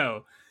big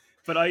sell.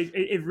 But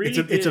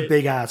it's a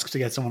big ask to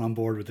get someone on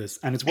board with this,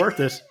 and it's worth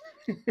it.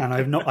 And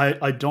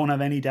I don't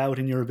have any doubt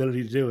in your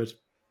ability to do it,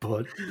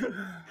 but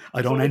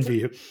I don't envy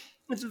you.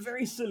 It's a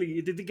very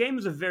silly. The game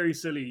is a very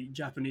silly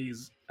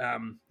Japanese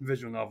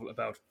visual novel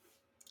about.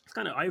 It's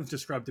kind of, I've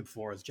described it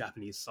before as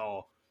Japanese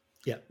Saw.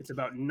 Yeah, it's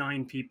about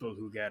 9 people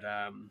who get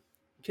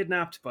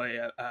kidnapped by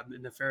a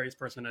nefarious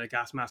person in a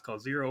gas mask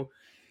called Zero,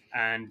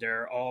 and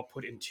they're all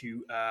put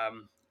into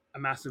a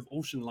massive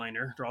ocean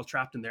liner. They're all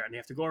trapped in there, and they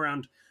have to go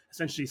around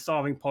essentially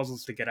solving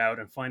puzzles to get out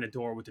and find a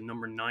door with the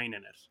number 9 in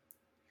it.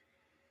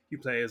 You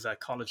play as a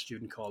college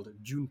student called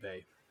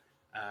Junpei.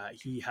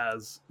 He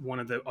has one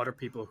of the other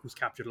people who's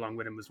captured along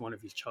with him as one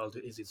of his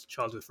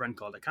childhood friend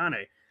called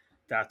Akane.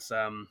 That's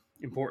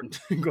important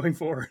going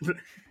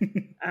forward.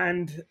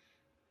 And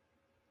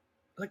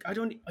like I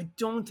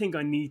don't think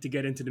I need to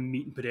get into the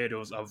meat and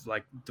potatoes of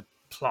like the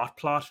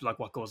plot, like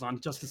what goes on,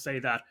 just to say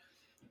that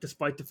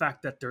despite the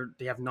fact that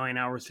they have 9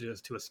 hours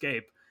to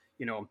escape,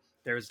 you know,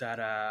 there's that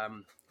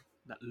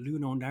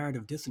lunar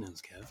narrative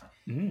dissonance, Kev,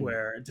 Mm.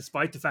 where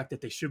despite the fact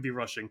that they should be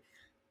rushing,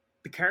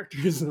 the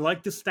characters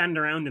like to stand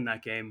around in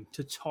that game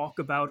to talk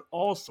about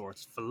all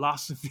sorts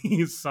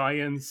philosophy,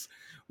 science,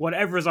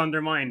 whatever's on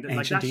their mind. Like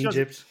Ancient that's just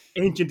Egypt.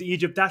 ancient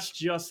Egypt. That's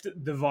just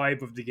the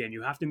vibe of the game.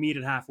 You have to meet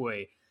it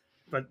halfway.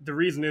 But the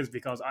reason is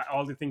because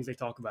all the things they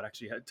talk about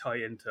actually tie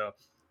into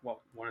what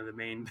one of the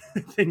main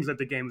things that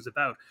the game is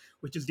about,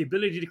 which is the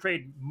ability to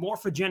create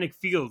morphogenic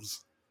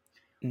fields.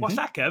 What's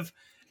Hmm. that, Kev?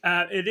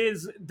 It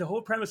is the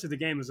whole premise of the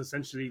game is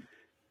essentially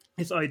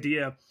this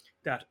idea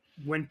that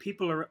when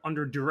people are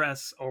under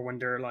duress or when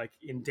they're like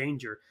in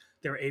danger,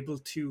 they're able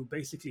to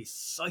basically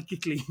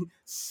psychically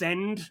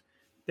send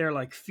their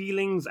like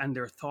feelings and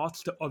their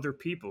thoughts to other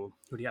people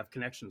who they have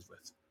connections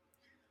with.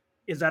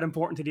 Is that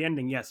important to the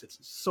ending? Yes, it's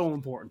so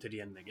important to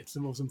the ending. It's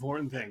the most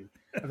important thing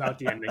about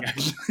the ending.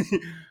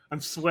 Actually,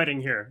 I'm sweating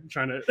here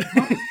trying to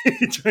No,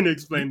 trying to you,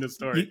 explain the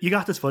story. you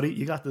got this, buddy.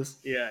 You got this.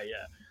 Yeah,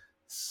 yeah.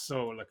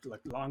 So, like,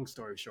 long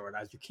story short,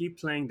 as you keep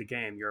playing the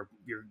game,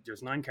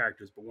 there's 9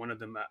 characters, but one of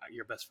them,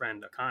 your best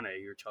friend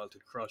Akane, your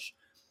childhood crush,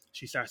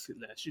 she starts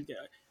she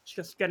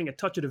starts getting a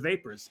touch of the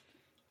vapors.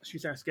 She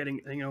starts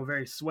getting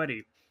very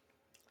sweaty,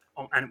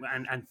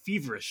 and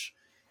feverish,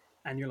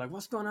 and you're like,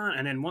 what's going on?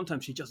 And then one time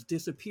she just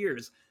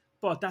disappears.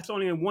 But that's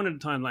only in one of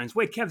the timelines.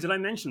 Wait, Kev, did I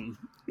mention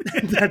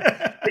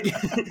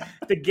that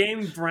the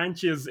game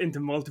branches into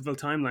multiple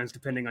timelines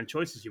depending on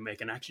choices you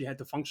make, and actually had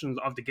the functions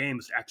of the game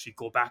is to actually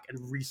go back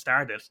and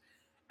restart it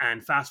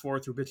and fast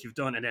forward through bits you've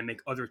done and then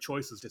make other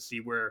choices to see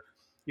where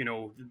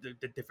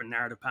the different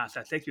narrative paths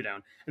that take you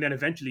down. And then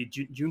eventually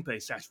Junpei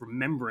starts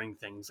remembering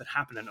things that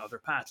happen in other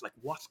paths, like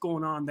what's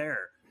going on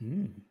there.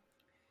 Mm.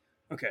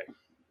 Okay,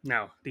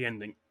 now the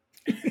ending.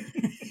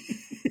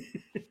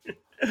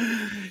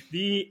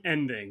 The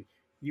ending.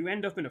 You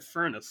end up in a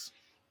furnace.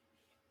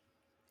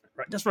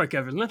 Right, that's right,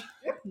 Kevin, isn't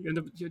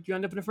it? You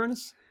end up in a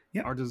furnace?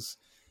 Yep. Or does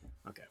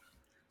okay.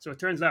 So it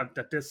turns out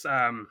that this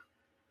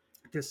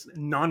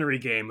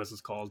nonary game, as it's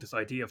called, this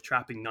idea of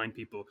trapping 9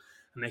 people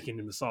and making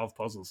them solve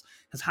puzzles,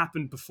 has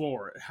happened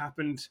before. It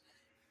happened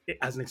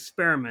as an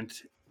experiment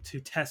to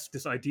test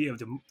this idea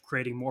of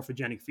creating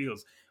morphogenic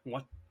fields.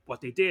 And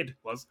what they did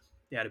was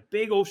they had a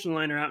big ocean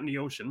liner out in the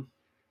ocean,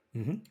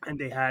 Hmm. and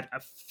they had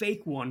a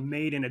fake one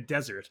made in a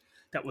desert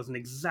that was an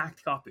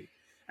exact copy.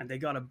 And they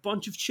got a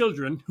bunch of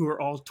children who are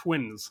all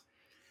twins,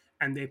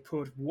 and they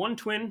put one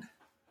twin.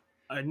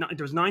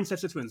 There's 9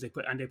 sets of twins. They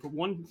put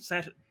one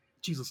set.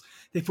 Jesus,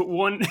 they put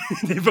one.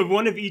 They put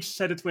one of each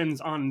set of twins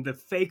on the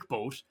fake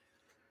boat,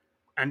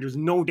 and there's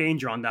no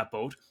danger on that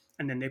boat.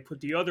 And then they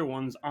put the other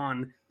ones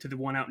on to the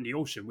one out in the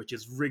ocean, which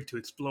is rigged to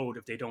explode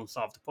if they don't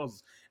solve the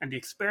puzzles. And the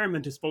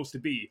experiment is supposed to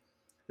be,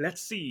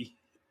 let's see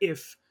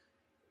if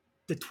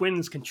the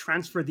twins can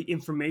transfer the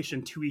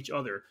information to each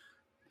other.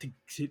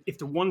 If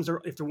the ones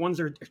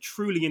are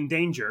truly in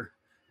danger,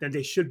 then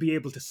they should be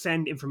able to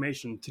send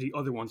information to the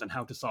other ones on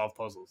how to solve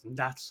puzzles, and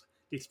that's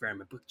the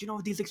experiment. But you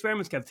know, these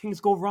experiments, Kev, things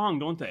go wrong,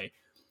 don't they?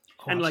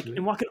 Oh, And like in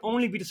absolutely. what can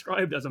only be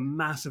described as a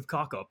massive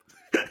cock up,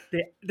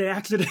 they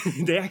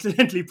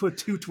accidentally put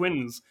 2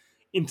 twins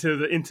into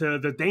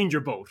the danger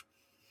boat.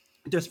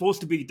 They're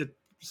supposed to be the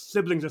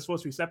siblings are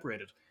supposed to be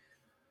separated.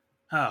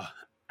 Ah,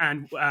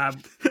 and that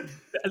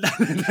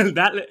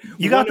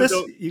You got this.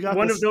 You got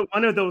this.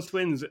 one of those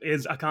twins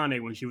is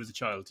Akane when she was a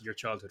child, your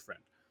childhood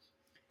friend,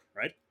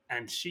 right?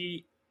 And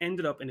she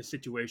ended up in a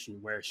situation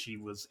where she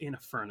was in a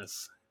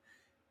furnace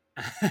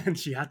and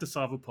she had to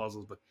solve a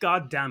puzzle, but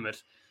god damn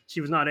it, she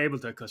was not able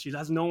to because she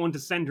has no one to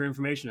send her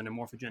information in a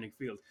morphogenic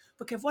field.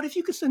 But Kev, what if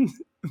you could send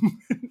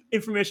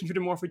information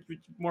through the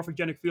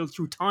morphogenic field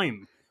through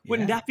time? Yeah.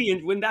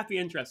 Wouldn't that be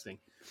interesting?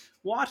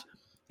 What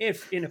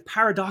if, in a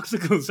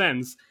paradoxical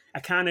sense,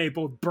 Akane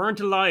both burnt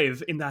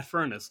alive in that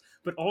furnace,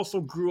 but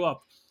also grew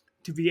up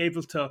to be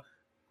able to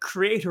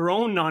create her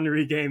own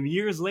nonary game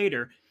years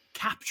later,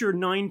 capture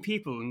 9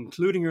 people,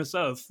 including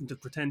herself, to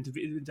pretend to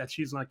be that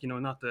she's like,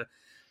 not the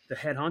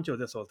head honcho of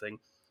this whole thing.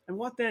 And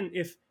what then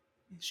if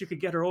she could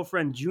get her old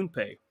friend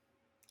Junpei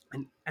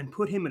and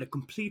put him in a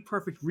complete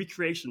perfect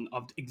recreation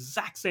of the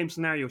exact same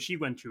scenario she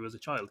went through as a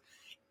child?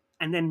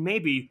 And then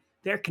maybe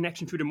their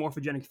connection through the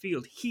morphogenic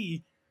field,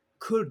 he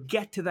could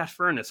get to that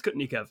furnace,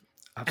 couldn't he, Kev?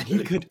 And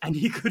he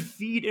Absolutely. could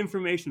feed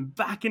information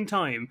back in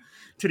time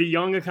to the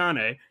young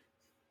Akane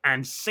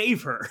and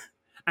save her.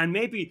 And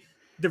maybe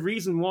the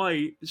reason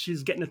why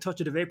she's getting a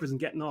touch of the vapors and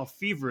getting all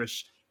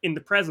feverish in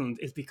the present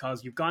is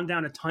because you've gone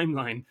down a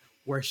timeline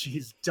where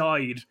she's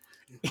died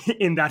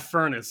in that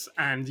furnace,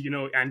 and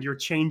and you're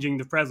changing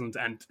the present.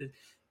 And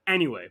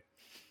anyway,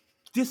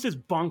 this is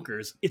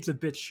bonkers. It's a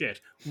bit shit.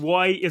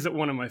 Why is it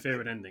one of my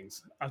favorite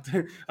endings? I'll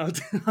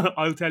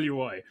tell you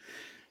why.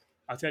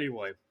 I'll tell you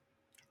why.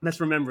 Let's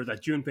remember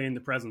that Junpei in the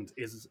present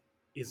is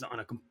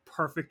on a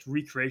perfect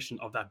recreation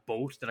of that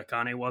boat that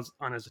Akane was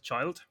on as a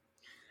child.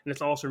 And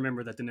let's also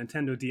remember that the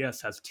Nintendo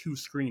DS has 2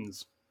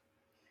 screens.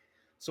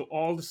 So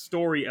all the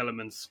story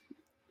elements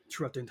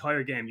throughout the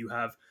entire game, you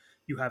have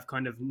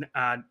kind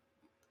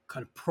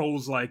of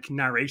prose like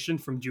narration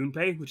from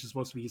Junpei, which is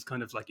supposed to be his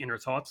kind of like inner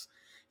thoughts.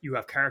 You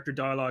have character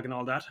dialogue and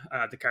all that.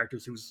 The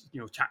characters who's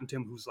chatting to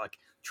him, who's like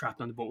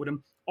trapped on the boat with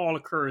him, all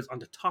occurs on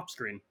the top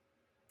screen,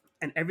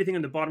 and everything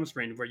on the bottom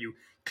screen where you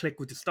click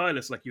with the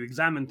stylus, like you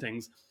examine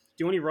things.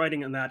 The only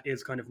writing on that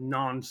is kind of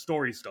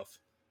non-story stuff.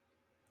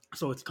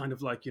 So it's kind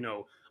of like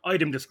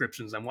item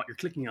descriptions and what you're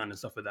clicking on and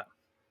stuff like that.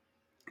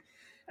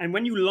 And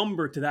when you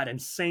lumber to that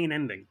insane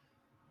ending,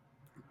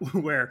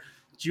 where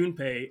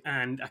Junpei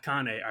and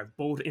Akane are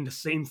both in the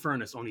same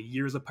furnace, only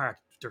years apart.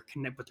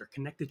 But they're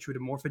connected through the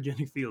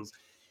morphogenic fields.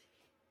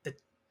 The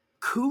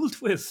cool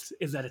twist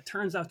is that it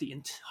turns out the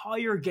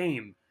entire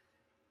game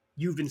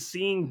you've been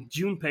seeing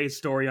Junpei's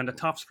story on the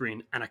top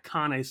screen and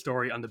Akane's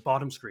story on the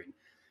bottom screen,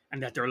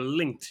 and that they're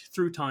linked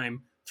through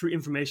time, through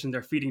information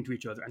they're feeding to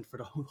each other. And for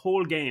the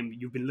whole game,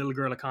 you've been little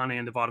girl Akane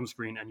on the bottom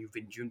screen, and you've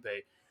been Junpei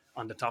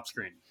on the top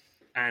screen.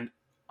 And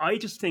I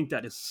just think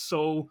that is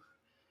so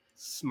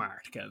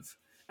smart, Kev.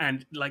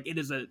 And like, it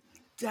is a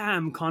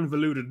damn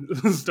convoluted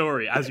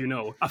story, as you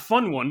know. A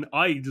fun one.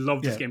 I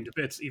love this game to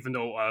bits, even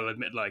though I'll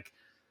admit, like,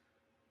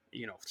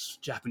 it's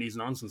Japanese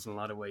nonsense in a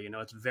lot of ways.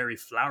 It's very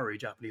flowery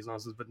Japanese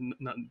nonsense, but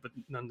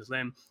none the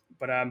same.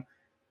 But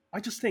I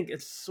just think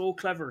it's so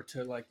clever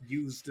to like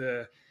use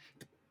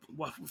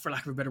what, for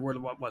lack of a better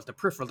word, what was the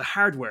peripheral, the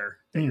hardware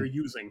that you're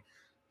using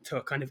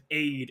to kind of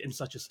aid in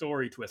such a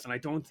story twist. And I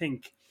don't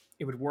think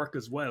it would work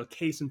as well.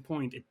 Case in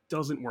point, it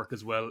doesn't work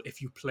as well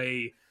if you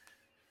play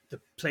the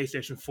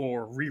PlayStation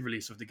 4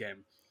 re-release of the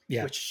game,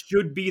 which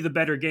should be the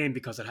better game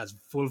because it has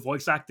full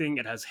voice acting,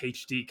 it has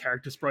HD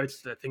character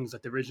sprites, the things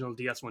that the original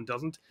DS one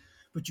doesn't.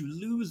 But you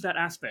lose that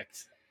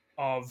aspect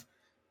of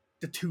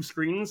the two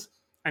screens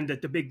and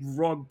the big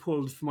rug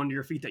pulled from under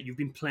your feet that you've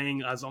been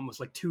playing as almost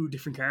like two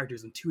different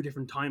characters and two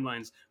different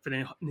timelines for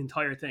the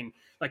entire thing.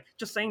 Like,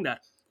 just saying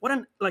that, what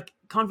an, like,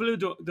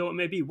 convoluted though it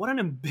may be, what an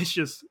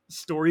ambitious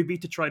story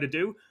beat to try to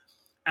do.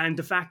 And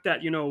the fact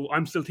that,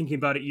 I'm still thinking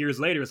about it years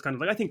later is kind of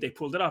like, I think they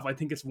pulled it off. I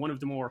think it's one of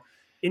the more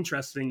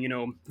interesting,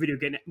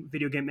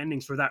 video game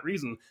endings for that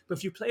reason. But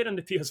if you play it on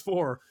the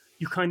PS4,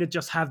 you kind of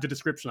just have the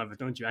description of it,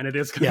 don't you? And it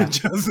is kind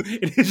of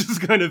it is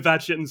just kind of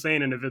batshit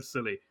insane and a bit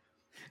silly.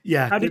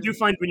 Yeah. How did you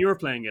find when you were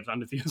playing it on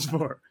the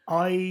PS4?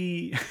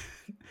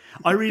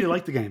 I really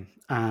like the game.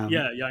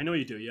 Yeah, I know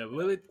you do. Yeah,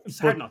 well, it's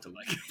hard not to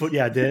like. But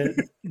yeah,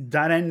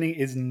 that ending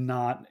is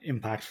not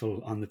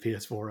impactful on the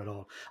PS4 at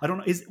all. I don't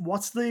know.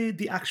 What's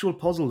the actual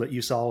puzzle that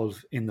you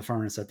solve in the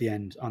furnace at the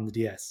end on the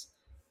DS?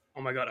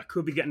 Oh my god, I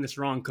could be getting this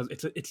wrong because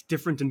it's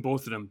different in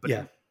both of them. But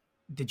yeah.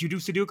 Did you do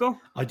Sudoku?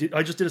 I did.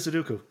 I just did a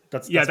Sudoku.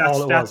 That's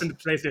all it was. That's in the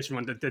PlayStation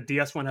one. The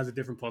DS one has a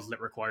different puzzle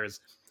that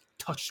requires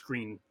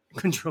touchscreen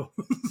controls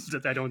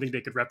that I don't think they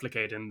could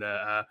replicate in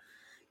the.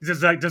 Does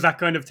that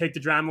kind of take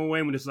the drama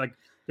away when it's like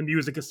the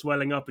music is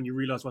swelling up and you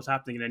realize what's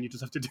happening and then you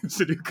just have to do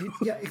Sudoku?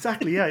 Yeah,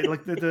 exactly. Yeah,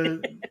 like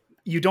the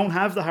you don't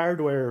have the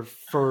hardware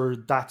for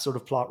that sort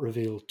of plot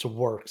reveal to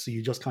work, so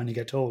you just kind of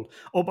get told,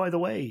 oh, by the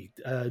way,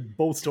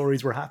 both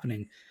stories were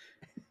happening.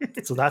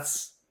 So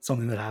that's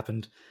something that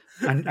happened,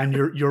 and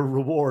your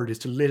reward is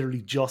to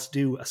literally just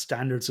do a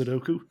standard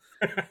Sudoku.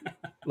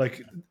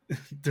 Like,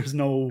 there's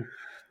no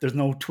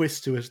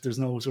twist to it. There's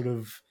no sort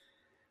of,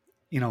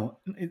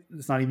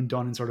 it's not even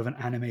done in sort of an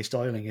anime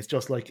styling. It's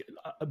just like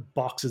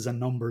boxes and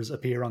numbers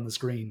appear on the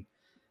screen,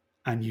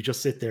 and you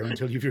just sit there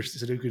until you've your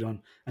Sudoku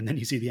done, and then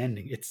you see the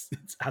ending. It's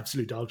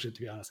absolute dog shit,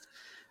 to be honest.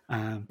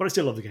 But I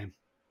still love the game.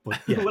 But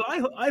yeah. Well,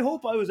 I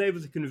hope I was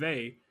able to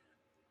convey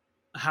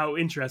how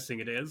interesting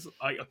it is,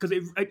 because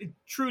it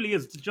truly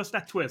is. Just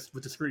that twist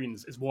with the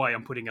screens is why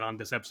I'm putting it on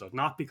this episode,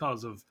 not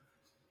because of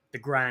the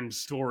grand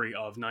story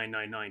of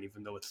 999,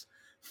 even though it's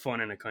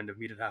fun in a kind of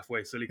meet it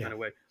halfway silly kind of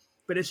way.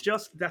 But it's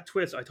just that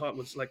twist I thought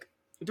was like,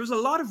 there was a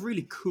lot of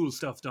really cool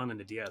stuff done in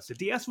the DS. The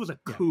DS was a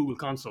cool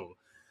console.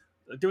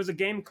 There was a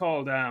game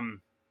called I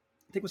think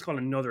it was called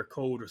Another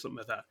Code or something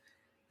like that.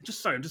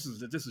 This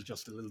is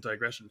just a little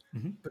digression.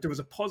 But there was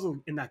a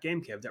puzzle in that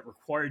game, Kev, that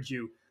required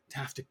you to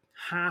have to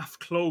half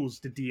close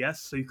the DS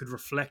so you could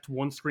reflect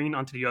one screen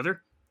onto the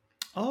other.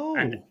 Oh,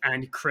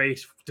 and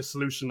create the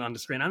solution on the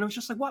screen. And I was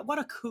just like, what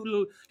a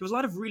cool. There was a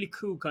lot of really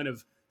cool kind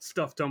of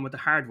stuff done with the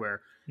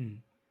hardware.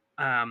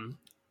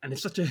 And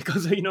it's such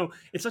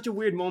a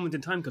weird moment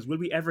in time, because will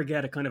we ever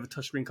get a kind of a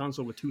touchscreen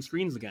console with two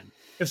screens again?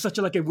 It's such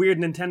a weird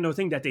Nintendo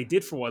thing that they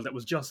did for a while that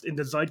was just in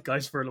the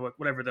zeitgeist for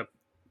whatever the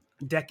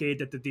decade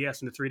that the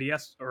DS and the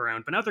 3DS are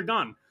around, but now they're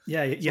gone.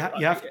 Yeah, you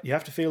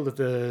have to feel that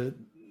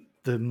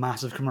the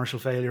massive commercial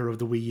failure of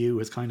the Wii U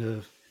has kind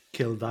of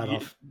killed that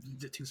off.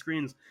 The two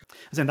screens.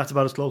 I think that's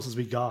about as close as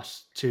we got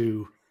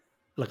to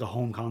like a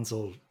home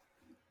console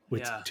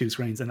with two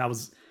screens, and that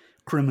was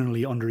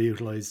criminally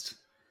underutilized.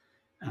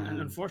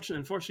 And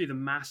unfortunately, the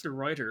master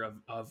writer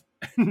of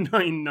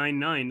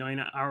 999,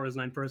 9 hours,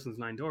 9 persons,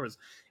 9 doors,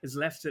 is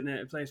left in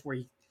a place where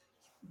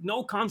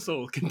no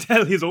console can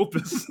tell his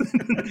opus,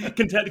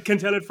 can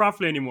tell it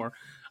properly anymore.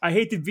 I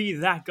hate to be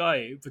that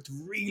guy, but to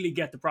really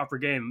get the proper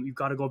game, you've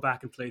got to go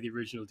back and play the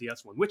original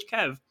DS one, which,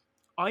 Kev,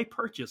 I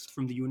purchased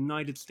from the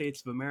United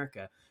States of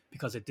America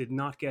because it did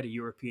not get a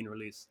European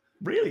release.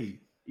 Really?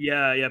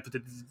 Yeah, yeah, but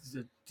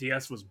the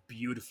DS was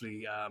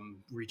beautifully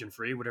region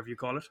free, whatever you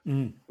call it.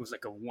 Mm. It was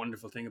like a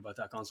wonderful thing about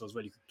that console as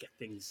well. You could get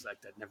things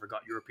like that never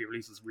got European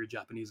releases, weird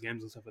Japanese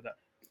games and stuff like that.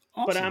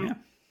 But Awesome, yeah.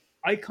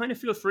 I kind of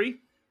feel free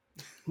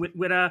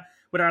with our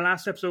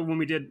last episode when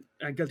we did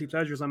Guilty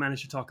Pleasures. I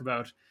managed to talk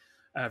about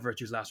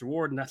Virtue's Last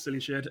Reward and that silly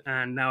shit,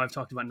 and now I've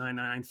talked about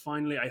 999.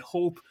 Finally, I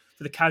hope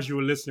for the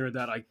casual listener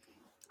that I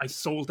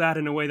sold that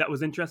in a way that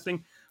was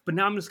interesting. But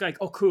now I'm just like,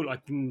 oh, cool, I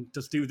can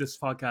just do this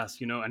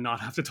podcast, and not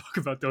have to talk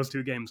about those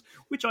two games,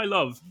 which I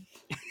love.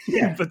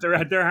 Yeah. But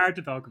they're hard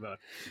to talk about.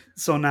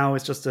 So now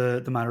it's just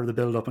the matter of the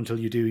build up until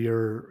you do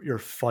your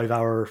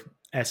 5-hour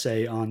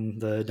essay on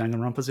the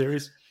Danganronpa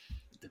series.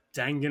 The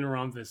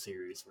Danganronpa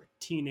series, where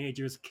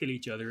teenagers kill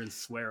each other and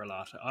swear a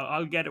lot.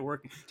 I'll get it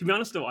working. To be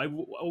honest, though, a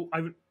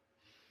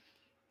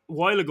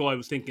while ago I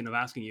was thinking of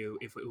asking you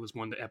if it was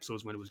one of the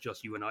episodes when it was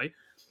just you and I.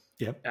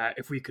 Yep.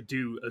 If we could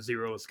do a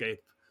Zero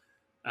Escape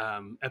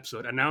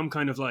episode, and now I'm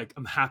kind of like,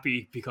 I'm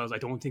happy because I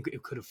don't think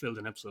it could have filled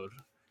an episode.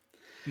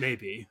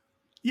 Maybe.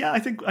 Yeah, I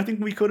think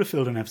we could have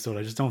filled an episode.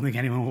 I just don't think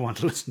anyone would want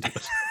to listen to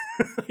it.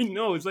 I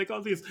know, it's like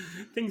all these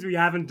things we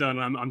haven't done.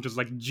 I'm just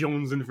like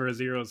jonesing for a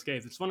Zero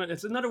Escape.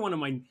 It's another one of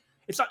my.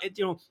 It's not.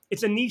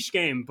 It's a niche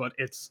game, but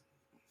this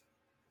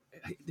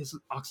is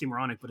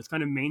oxymoronic, but it's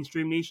kind of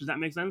mainstream niche. Does that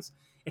make sense?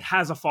 It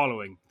has a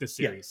following, this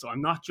series. Yeah. So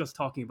I'm not just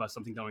talking about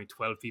something that only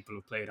 12 people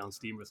have played on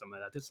Steam or something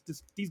like that.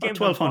 These games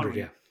 1,200,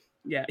 yeah.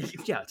 Yeah,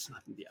 it's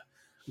not. Yeah,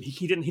 I mean,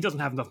 he doesn't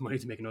have enough money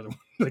to make another one.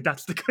 Like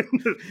that's the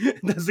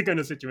kind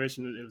of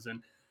situation that it was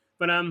in.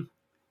 But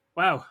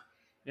wow,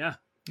 yeah.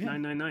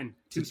 999,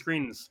 2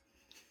 screens.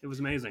 It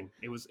was amazing.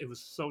 It was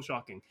so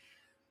shocking.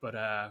 But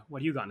what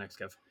do you got next,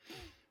 Kev?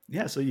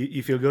 Yeah, so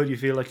you feel good? You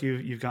feel like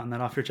you've gotten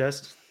that off your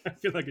chest? I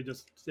feel like I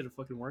just did a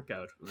fucking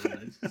workout.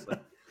 It's just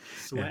like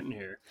sweating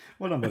here.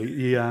 Well done,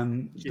 buddy.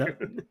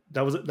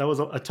 That was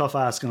a tough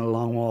ask and a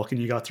long walk, and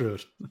you got through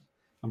it.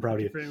 I'm proud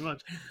of you. Very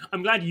much.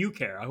 I'm glad you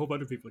care. I hope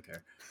other people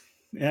care.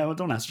 Yeah, well,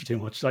 don't ask for too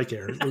much. I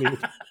care.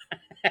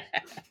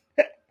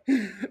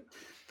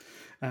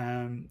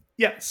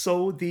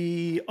 So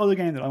the other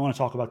game that I want to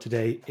talk about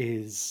today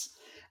is,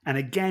 and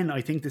again,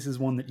 I think this is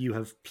one that you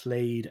have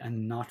played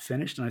and not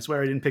finished, and I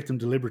swear I didn't pick them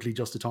deliberately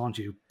just to taunt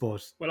you,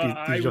 but these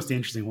are just the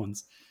interesting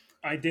ones.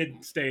 I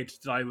did state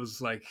that I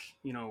was like,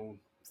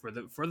 for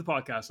the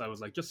podcast, I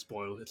was like, just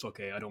spoil. It's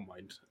okay. I don't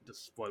mind.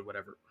 Just spoil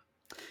whatever.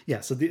 Yeah,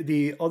 so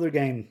the other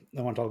game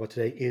I want to talk about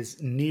today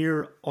is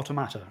Nier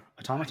Automata.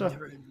 I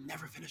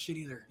never finished it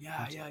either.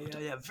 Yeah.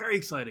 Very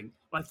exciting.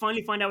 I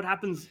finally find out what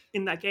happens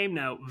in that game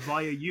now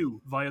via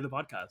the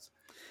podcast.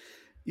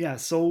 Yeah,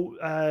 so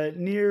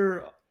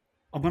Nier,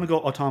 I'm going to go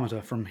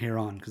Automata from here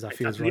on because that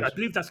feels right. I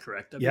believe that's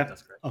correct.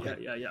 That's correct. Okay.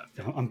 Yeah.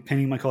 I'm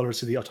pinning my colors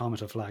to the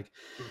Automata flag.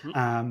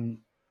 Mm-hmm.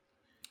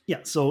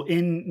 So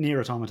in Nier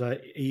Automata,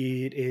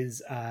 it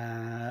is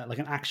like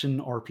an action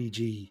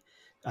RPG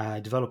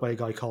developed by a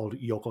guy called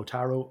Yoko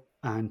Taro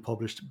and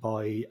published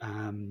by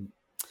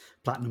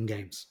Platinum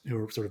Games, who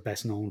are sort of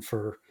best known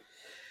for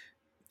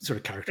sort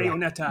of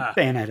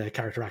Bayonetta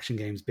character action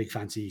games, big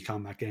fancy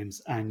combat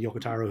games, and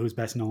Yoko Taro, who's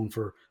best known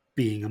for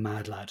being a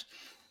mad lad.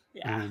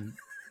 Yeah.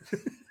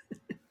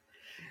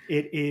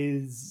 It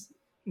is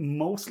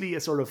mostly a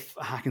sort of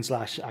hack and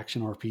slash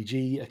action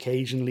RPG.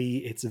 Occasionally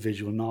it's a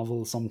visual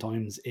novel.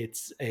 Sometimes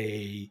it's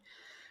a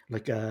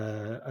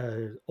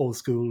old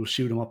school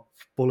shoot 'em up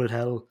bullet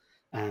hell.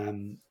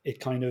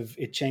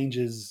 It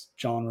changes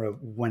genre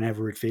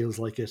whenever it feels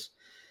like it.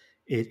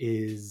 It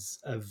is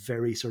a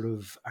very sort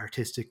of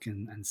artistic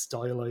and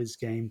stylized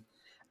game,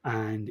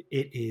 and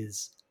it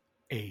is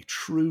a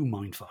true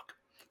mindfuck.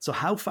 So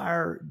how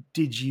far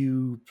did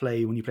you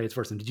play when you played it the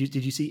first time?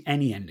 Did you see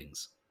any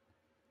endings?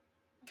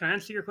 Can I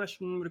answer your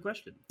question with a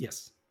question?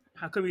 Yes.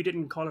 How come you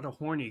didn't call it a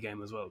horny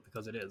game as well?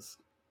 Because it is.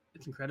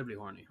 It's incredibly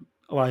horny.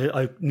 Oh,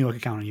 I knew I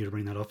could count on you to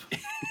bring that up.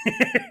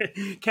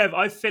 Kev,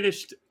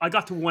 I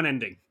got to one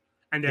ending,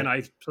 and then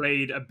I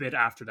played a bit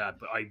after that,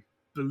 but I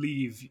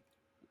believe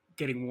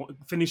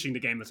finishing the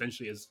game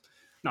essentially is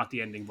not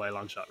the ending by a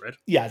long shot, right?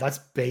 Yeah, that's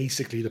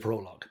basically the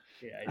prologue.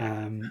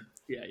 Yeah.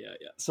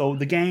 So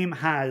the game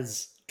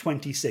has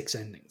 26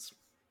 endings,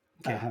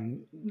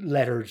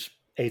 lettered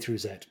A through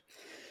Z.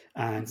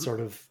 And sort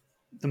of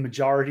the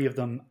majority of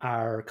them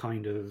are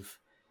kind of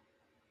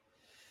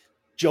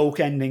joke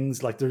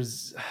endings. Like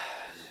there's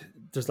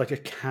like a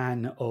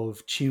can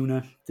of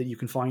tuna that you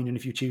can find, and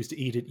if you choose to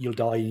eat it, you'll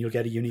die and you'll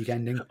get a unique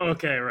ending.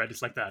 Okay, right.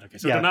 It's like that. Okay,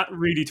 so they're not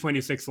really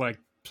 26 like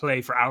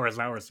play for hours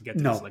and hours to get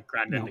to this like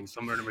grand ending.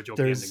 Some of them are joke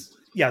endings.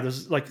 Yeah,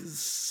 there's like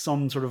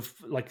some sort of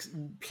like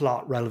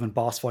plot relevant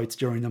boss fights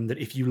during them that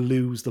if you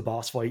lose the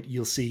boss fight,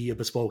 you'll see a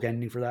bespoke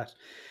ending for that.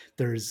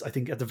 There's, I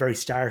think, at the very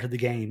start of the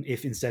game,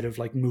 if instead of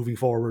like moving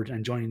forward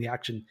and joining the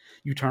action,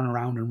 you turn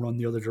around and run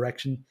the other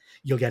direction,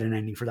 you'll get an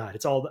ending for that.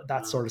 It's all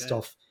that sort of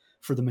stuff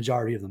for the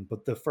majority of them.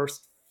 But the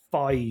first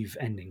 5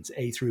 endings,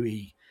 A through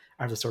E,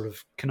 are the sort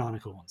of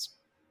canonical ones.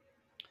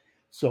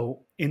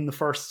 So in the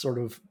first sort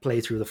of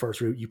playthrough, the first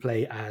route, you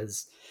play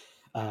as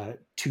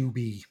to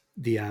be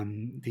the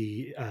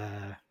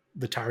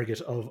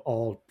target of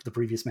all the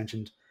previous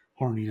mentioned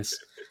horniness.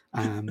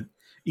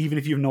 Even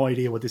if you have no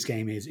idea what this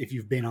game is, if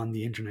you've been on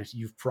the internet,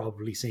 you've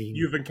probably seen.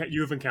 You've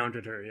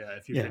encountered her, yeah,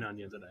 if you've Yeah. been on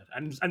the internet,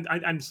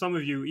 and some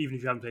of you, even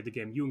if you haven't played the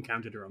game, you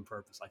encountered her on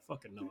purpose. I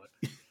fucking know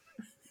it.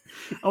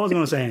 I wasn't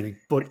going to say anything,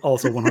 but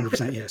also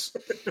 100% yes.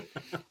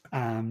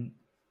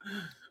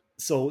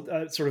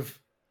 So sort of,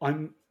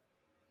 I'm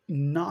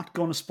not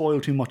going to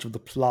spoil too much of the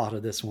plot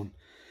of this one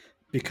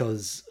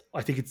because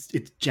I think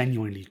it's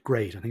genuinely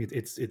great. I think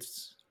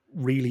it's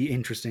really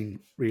interesting,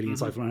 really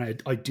insightful,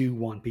 and I do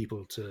want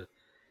people to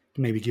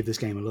maybe give this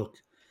game a look.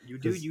 You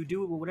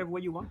do it whatever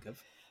way you want, Kev.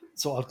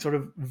 So I'll sort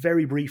of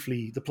very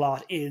briefly, the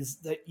plot is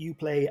that you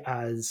play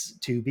as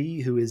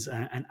 2B, who is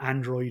an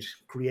android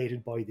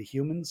created by the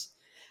humans,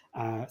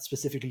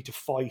 specifically to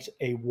fight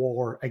a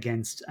war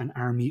against an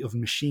army of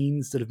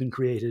machines that have been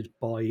created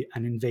by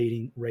an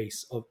invading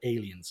race of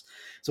aliens.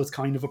 So it's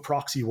kind of a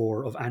proxy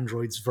war of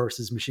androids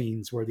versus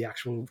machines, where the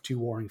actual two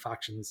warring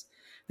factions,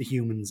 the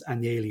humans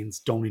and the aliens,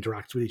 don't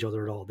interact with each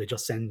other at all. They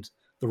just send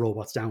the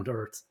robots down to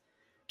Earth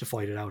to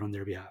fight it out on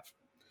their behalf.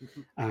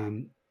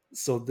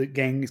 So the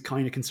game is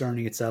kind of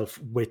concerning itself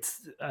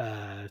with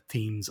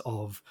themes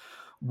of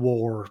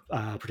war,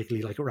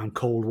 particularly like around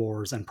Cold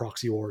Wars and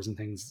proxy wars and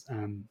things.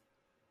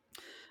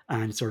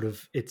 And sort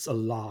of, it's a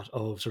lot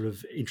of sort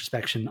of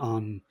introspection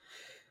on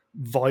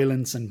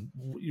violence and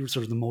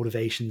sort of the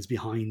motivations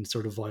behind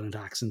sort of violent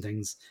acts and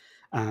things.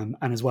 And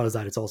as well as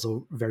that, it's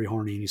also very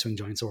horny and you swing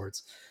giant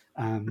swords.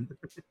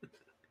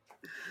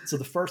 So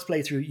the first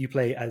playthrough, you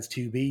play as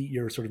 2B.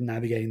 You're sort of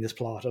navigating this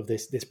plot of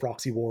this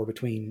proxy war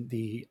between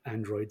the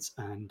androids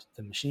and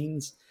the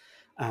machines.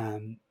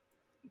 You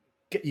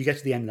get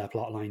to the end of that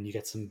plot line, you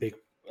get some big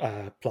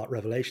plot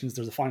revelations.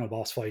 There's a final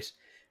boss fight,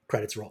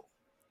 credits roll.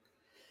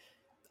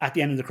 At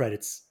the end of the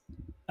credits,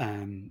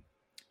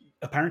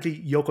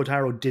 apparently Yoko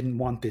Taro didn't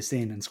want this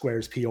in, and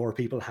Square's PR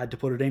people had to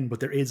put it in,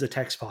 but there is a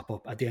text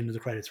pop-up at the end of the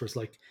credits where it's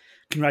like,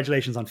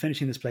 congratulations on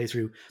finishing this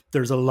playthrough.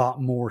 There's a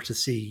lot more to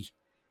see.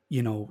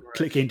 You know, right.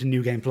 Click into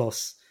New Game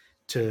Plus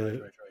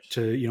to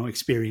you know,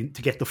 experience,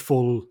 to get the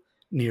full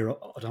Nier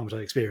Automata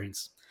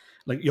experience.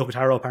 Like Yoko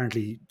Taro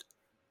apparently,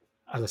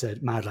 as I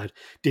said, mad lad,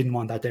 didn't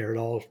want that there at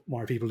all.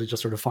 Wanted people to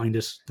just sort of find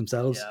it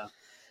themselves.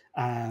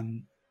 Yeah.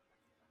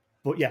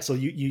 But yeah, so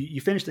you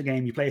finish the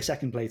game, you play a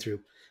second playthrough,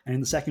 and in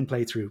the second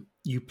playthrough,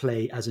 you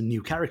play as a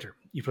new character.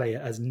 You play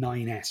as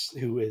 9S,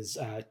 who is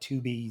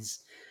 2B's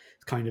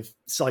kind of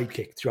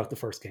sidekick throughout the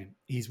first game.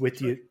 He's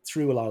with you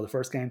through a lot of the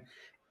first game.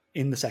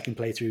 In the second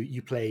playthrough,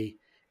 you play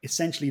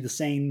essentially the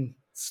same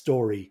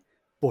story,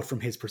 but from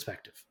his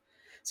perspective.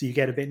 So you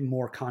get a bit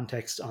more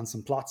context on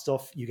some plot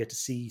stuff. You get to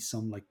see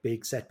some like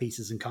big set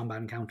pieces and combat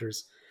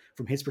encounters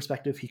from his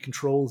perspective. He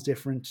controls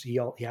different. He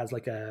has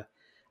like a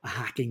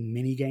hacking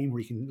mini game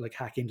where you can like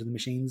hack into the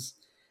machines.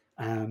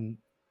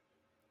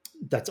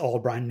 That's all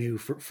brand new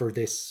for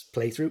this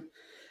playthrough.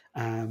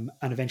 And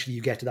eventually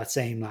you get to that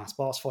same last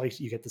boss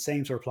fight. You get the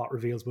same sort of plot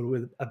reveals, but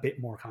with a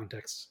bit more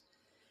context.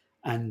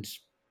 And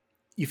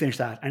you finish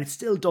that, and it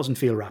still doesn't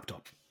feel wrapped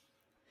up.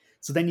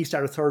 So then you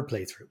start a third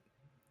playthrough.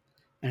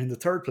 And in the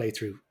third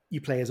playthrough,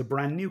 you play as a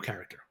brand new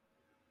character,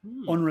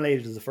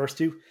 unrelated to the first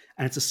two,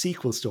 and it's a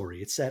sequel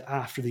story. It's set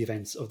after the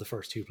events of the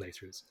first two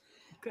playthroughs.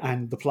 Okay.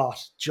 And the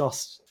plot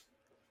just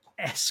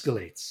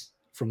escalates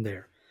from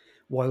there.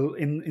 While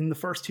in the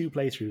first two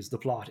playthroughs, the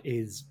plot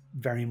is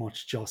very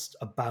much just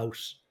about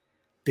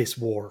this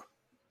war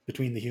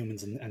between the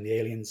humans and the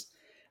aliens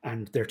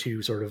and their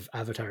two sort of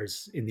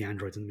avatars in the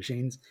androids and the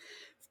machines.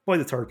 By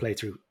the third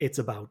playthrough, it's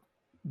about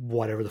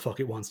whatever the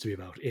fuck it wants to be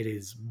about. It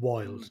is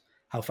wild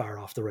how far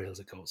off the rails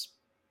it goes.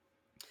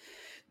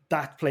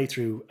 That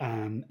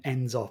playthrough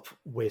ends up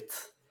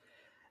with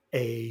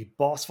a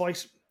boss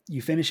fight.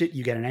 You finish it,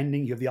 you get an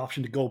ending, you have the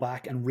option to go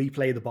back and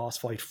replay the boss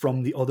fight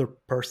from the other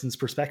person's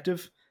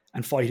perspective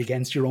and fight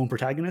against your own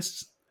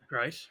protagonists.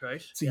 Right.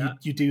 So yeah.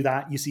 you do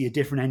that, you see a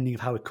different ending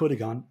of how it could have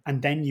gone,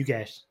 and then you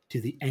get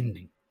to the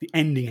ending,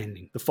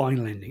 the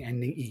final ending,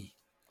 ending E.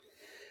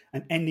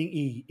 And ending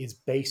E is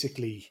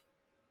basically,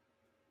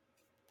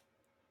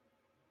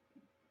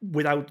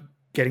 without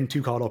getting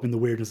too caught up in the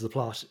weirdness of the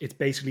plot, it's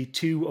basically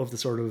two of the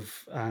sort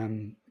of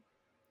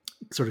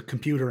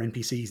computer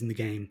NPCs in the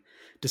game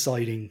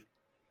deciding,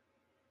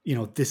 you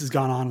know, this has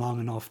gone on long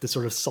enough. This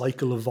sort of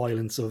cycle of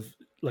violence of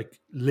like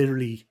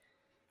literally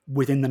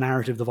within the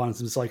narrative, the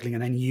violence is cycling,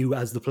 and then you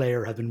as the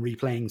player have been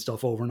replaying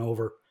stuff over and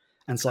over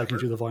and cycling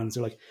through the violence.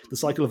 They're like, the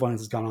cycle of violence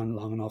has gone on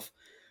long enough.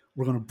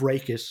 We're going to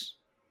break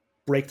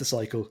the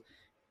cycle,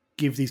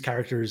 give these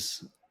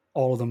characters,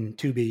 all of them,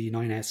 2B,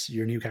 9S,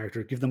 your new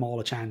character, give them all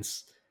a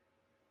chance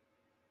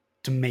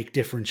to make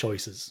different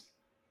choices.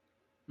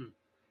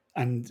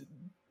 And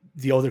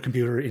the other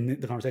computer in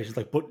the conversation is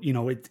like, but, you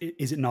know,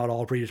 is it not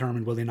all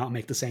predetermined? Will they not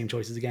make the same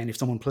choices again? If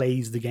someone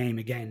plays the game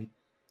again,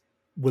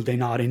 will they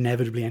not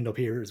inevitably end up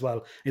here as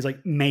well? He's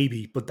like,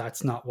 maybe, but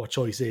that's not what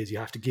choice is. You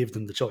have to give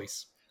them the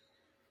choice.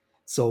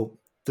 So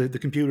the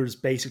computers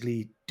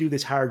basically do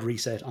this hard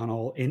reset on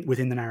all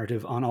within the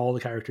narrative on all the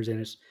characters in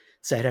it.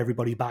 set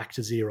everybody back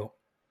to 0,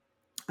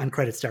 and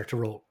credits start to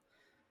roll.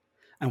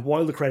 And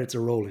while the credits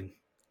are rolling,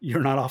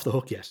 you're not off the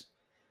hook yet,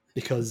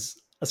 because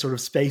a sort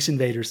of Space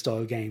Invaders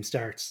style game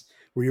starts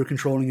where you're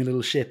controlling a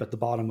little ship at the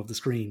bottom of the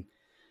screen,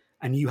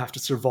 and you have to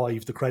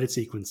survive the credit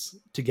sequence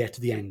to get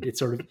to the end. It's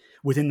sort of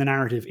within the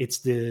narrative, it's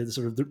the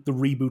sort of the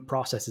reboot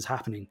process is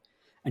happening,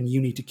 and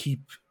you need to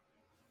keep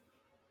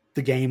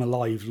the game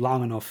alive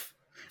long enough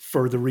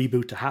for the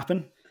reboot to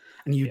happen.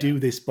 And you do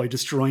this by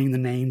destroying the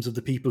names of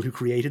the people who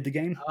created the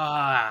game.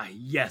 Ah,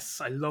 yes,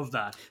 I love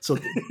that. So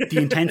the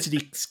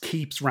intensity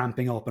keeps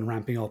ramping up,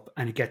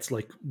 and it gets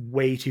like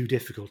way too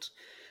difficult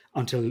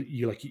until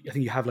you like, I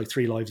think you have like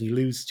 3 lives and you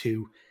lose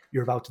 2,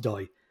 you're about to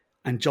die.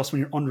 And just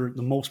when you're under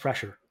the most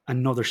pressure,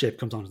 another ship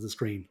comes onto the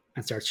screen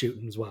and starts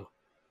shooting as well.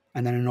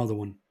 And then another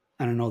one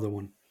and another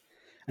one.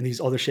 And these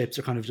other ships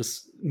are kind of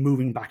just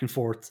moving back and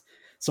forth.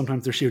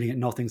 Sometimes they're shooting at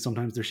nothing.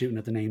 Sometimes they're shooting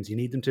at the names you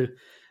need them to.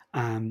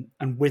 And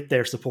with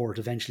their support,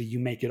 eventually you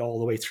make it all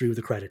the way through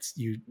the credits.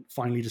 You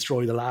finally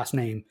destroy the last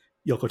name,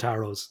 Yoko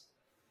Taro's.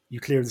 You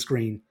clear the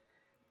screen.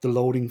 The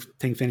loading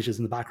thing finishes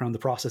in the background. The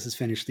process is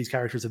finished. These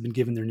characters have been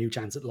given their new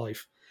chance at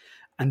life.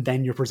 And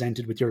then you're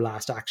presented with your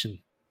last action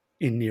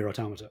in Nier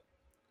Automata.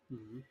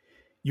 Mm-hmm.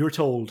 You're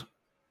told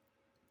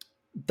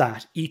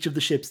that each of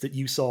the ships that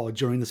you saw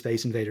during the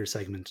Space Invaders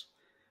segment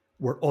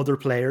were other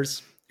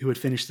players who had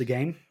finished the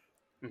game.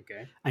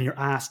 Okay. And you're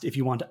asked if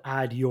you want to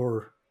add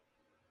your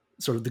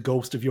sort of the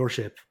ghost of your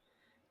ship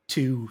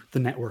to the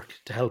network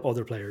to help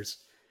other players.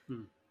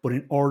 But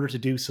in order to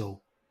do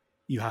so,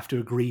 you have to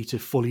agree to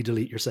fully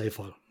delete your save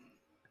file.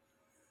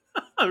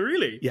 Oh,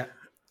 really? Yeah.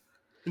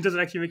 And does it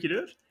actually make you do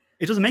it?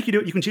 It doesn't make you do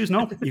it. You can choose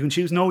no. You can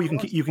choose no. You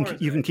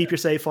can keep your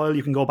save file.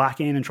 You can go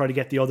back in and try to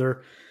get the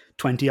other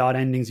 20 odd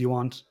endings you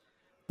want.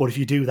 But if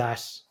you do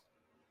that,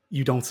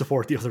 you don't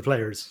support the other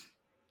players.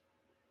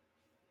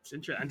 It's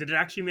interesting. And did it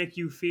actually make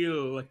you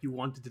feel like you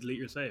wanted to delete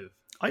your save?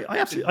 I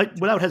absolutely,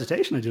 without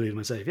hesitation, I deleted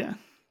my save. Yeah.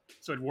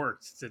 So it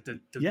works. The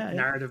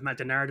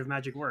narrative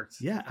magic works.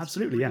 Yeah,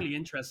 absolutely. It's really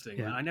interesting.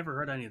 Yeah. I never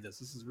heard any of this.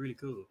 This is really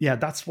cool. Yeah,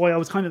 that's why I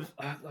was kind of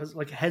I was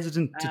like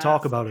hesitant to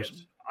talk about it.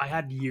 I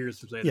had years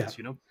to play this,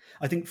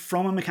 I think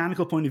from a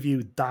mechanical point of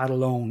view, that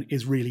alone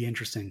is really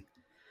interesting.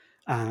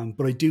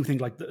 But I do think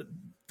like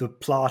the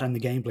plot and the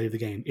gameplay of the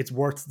game, it's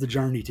worth the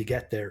journey to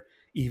get there,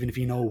 even if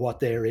you know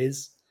what there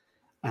is.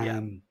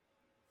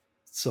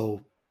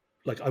 So,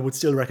 like, I would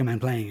still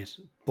recommend playing it,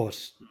 but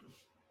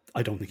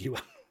I don't think you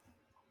will.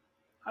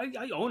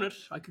 I own it.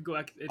 I could go.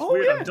 It's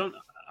weird. Yeah.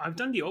 I've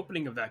done the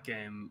opening of that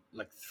game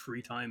like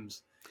 3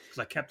 times because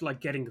I kept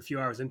like getting a few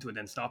hours into it,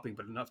 then stopping.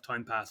 But enough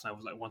time passed, and I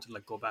was like wanted to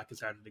like go back and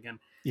start it again.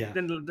 Yeah.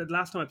 Then the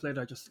last time I played,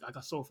 I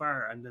got so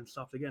far and then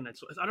stopped again.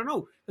 I don't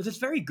know. It's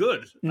very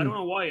good. I don't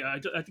know why. I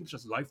think it's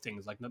just life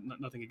things. Like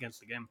nothing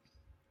against the game.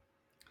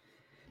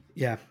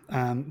 Yeah.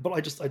 But I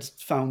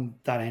just found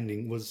that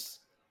ending was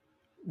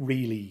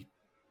really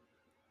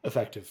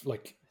effective.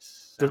 Like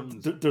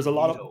there's a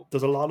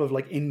lot of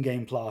like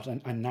in-game plot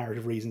and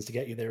narrative reasons to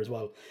get you there as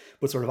well,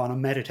 but sort of on a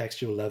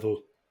metatextual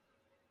level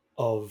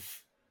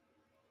of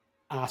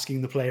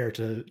asking the player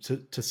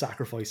to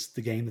sacrifice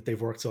the game that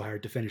they've worked so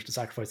hard to finish, to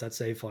sacrifice that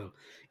save file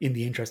in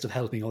the interest of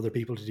helping other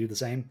people to do the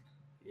same.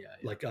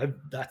 Like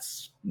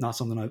that's not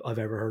something I've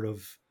ever heard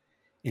of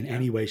in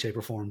any way, shape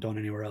or form done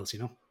anywhere else,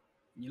 You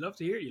love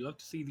to hear, you love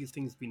to see these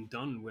things being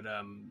done with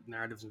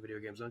narratives in video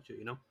games, don't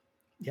you?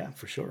 Yeah,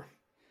 for sure.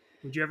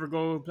 Would you ever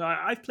go?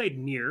 I've played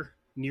Nier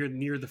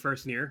the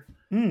first Nier.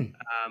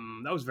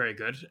 That was very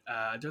good.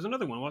 There's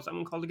another one. What's that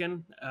one called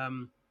again?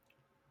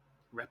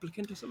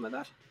 Replicant or something like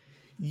that?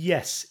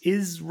 Yes.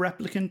 Is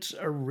Replicant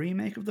a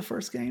remake of the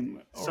first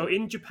game? Or? So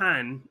in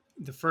Japan,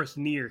 the first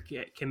Nier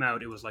came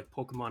out. It was like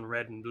Pokemon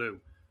Red and Blue.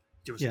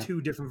 There was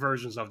 2 different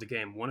versions of the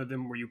game. One of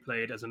them where you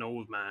played as an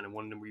old man, and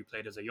one of them where you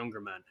played as a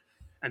younger man.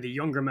 And the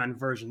younger man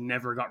version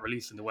never got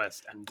released in the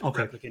West. And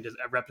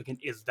Replicant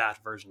is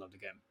that version of the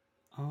game.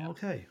 Oh,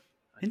 okay.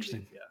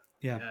 Interesting.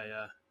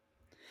 Yeah.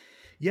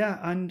 Yeah,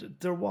 and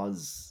there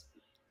was...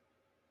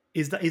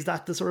 Is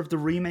that the sort of the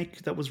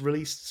remake that was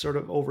released sort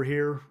of over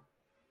here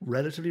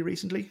relatively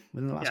recently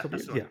within the last couple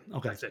of years? Yeah,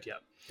 okay. That's it, yeah.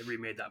 They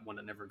remade that one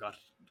that never got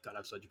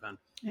outside Japan.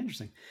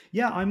 Interesting.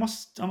 Yeah, I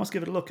must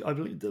give it a look. I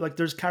believe like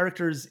there's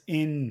characters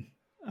in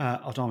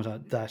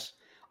Automata that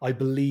I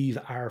believe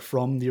are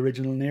from the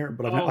original Nier,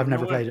 but I've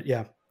never played it.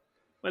 Yeah.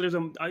 Well, there's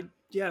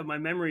my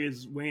memory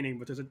is waning,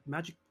 but there's a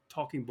magic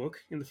talking book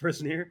in the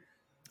first Nier.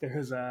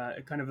 There's a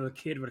kind of a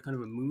kid with a kind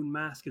of a moon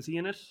mask. Is he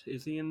in it?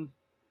 Is he in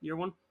Year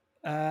 1?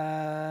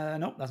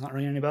 No, that's not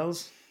ringing any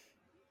bells.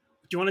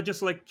 Do you want to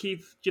just like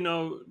keep,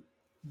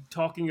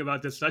 talking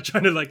about this,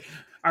 trying to like,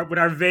 with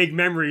our vague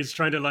memories,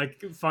 trying to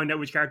like find out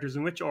which characters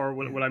in which, or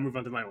will I move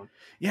on to my one?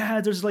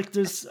 Yeah, there's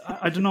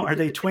I don't know, are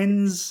they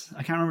twins?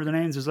 I can't remember their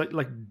names. There's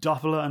like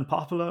Doppela and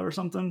Popula or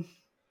something.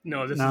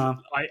 No,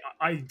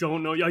 I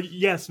don't know.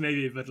 Yes,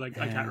 maybe, but like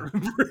I can't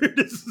remember.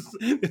 This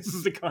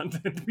is the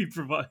content we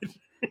provide.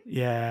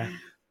 Yeah,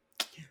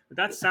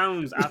 that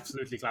sounds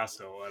absolutely class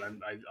though,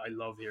 and I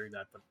love hearing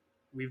that. But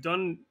we've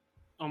done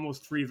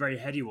almost 3 very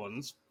heady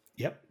ones.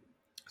 Yep.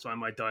 So I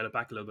might dial it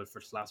back a little bit for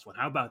this last one.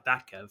 How about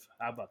that, Kev?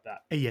 How about that?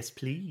 Yes,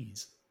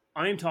 please.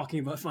 I'm talking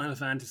about Final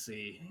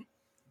Fantasy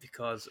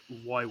because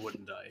why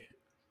wouldn't I?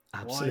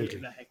 Why Absolutely.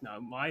 the heck no?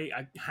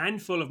 A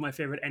handful of my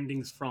favorite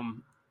endings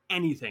from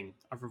anything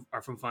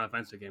are from Final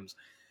Fantasy games,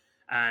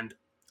 and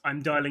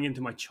I'm dialing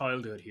into my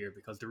childhood here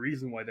because the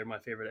reason why they're my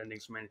favorite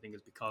endings from anything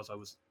is because I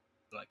was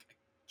like a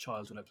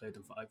child when I played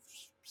them. I've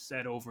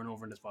said over and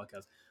over in this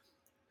podcast,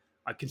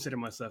 I consider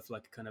myself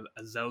like kind of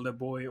a Zelda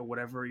boy or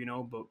whatever,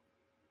 but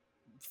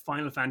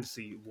Final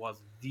Fantasy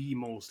was the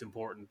most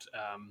important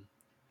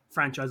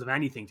franchise of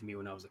anything to me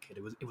when I was a kid.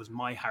 It was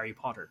my Harry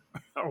Potter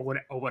or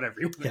whatever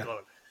you want to Yeah. call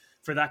it.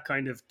 For that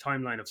kind of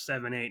timeline of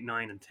 7, 8,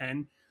 9, and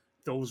 10,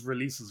 those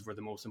releases were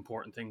the most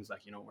important things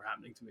that were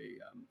happening to me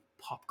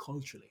pop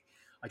culturally.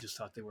 I just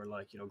thought they were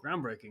like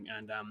groundbreaking,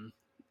 and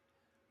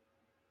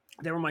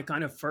they were my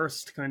kind of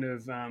first kind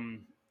of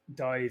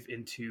dive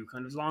into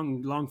kind of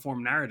long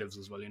form narratives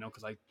as well.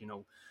 Because I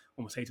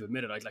almost hate to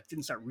admit it, I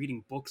didn't start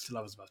reading books till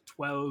I was about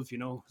 12.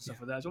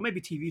 Stuff like that. So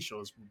maybe TV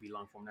shows would be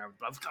long form narrative,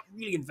 but I've got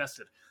really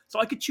invested. So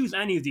I could choose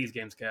any of these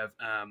games, Kev.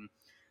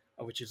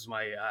 Which is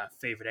my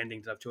favorite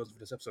ending that I've chosen for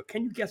this episode.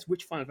 Can you guess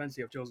which Final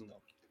Fantasy I've chosen,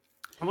 though?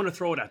 I want to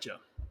throw it at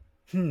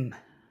you.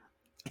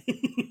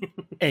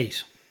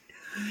 8.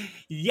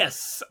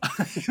 Yes,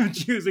 I'm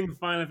choosing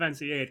Final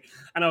Fantasy VIII,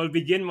 and I will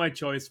begin my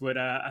choice with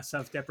a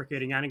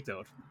self-deprecating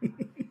anecdote.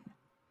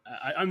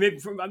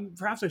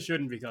 Perhaps I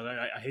shouldn't because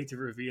I hate to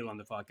reveal on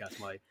the podcast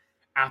my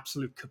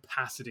absolute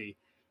capacity,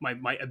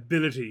 my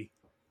ability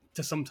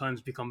to sometimes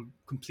become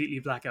completely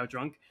blackout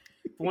drunk.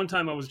 For one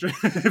time I was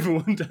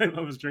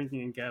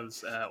drinking in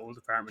Kev's old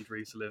apartment where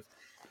he used to live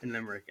in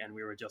Limerick, and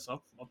we were just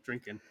up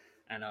drinking,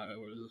 and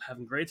we were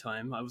having a great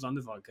time. I was on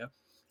the vodka,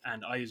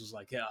 and I was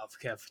like, "Yeah,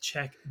 Kev,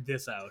 check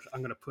this out.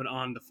 I'm gonna put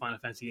on the Final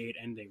Fantasy VIII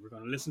ending. We're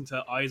gonna listen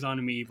to Eyes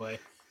on Me by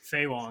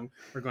Fei Wong.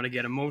 We're gonna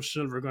get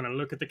emotional. We're gonna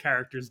look at the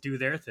characters do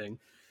their thing."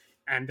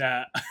 And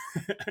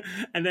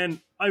and then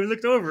I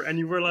looked over, and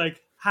you were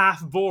like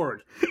half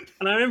bored,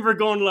 and I remember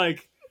going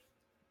like,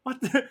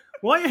 "What?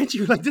 Why aren't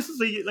you like this? Is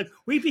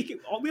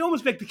we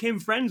almost became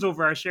friends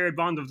over our shared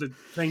bond of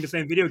playing the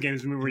same video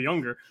games when we were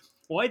younger.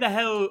 Why the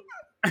hell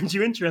aren't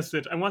you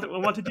interested? And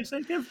what did you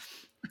say, Kev?"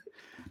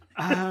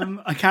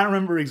 I can't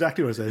remember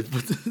exactly what I said,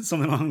 but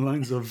something along the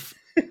lines of,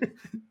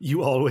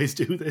 "You always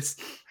do this."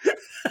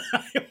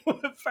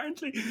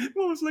 Apparently, it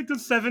was like the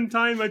 7th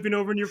time I've been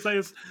over in your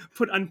place,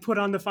 put on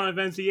the Final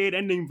Fantasy VIII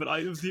ending, but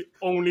it was the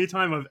only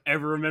time I've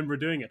ever remember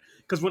doing it.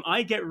 Because when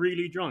I get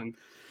really drunk,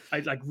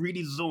 I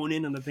really zone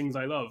in on the things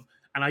I love,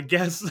 and I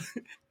guess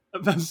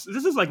this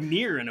is like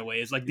near in a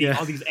way. It's like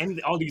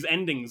all these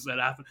endings that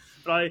happen.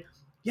 But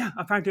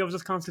apparently I was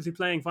just constantly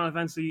playing Final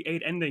Fantasy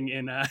VIII ending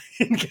in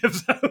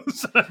Kev's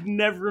house. I've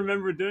never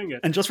remembered doing it.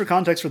 And just for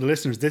context for the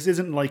listeners, this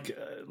isn't like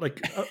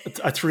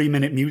a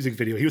 3-minute music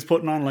video. He was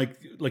putting on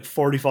like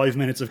 45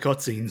 minutes of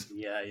cutscenes.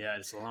 Yeah,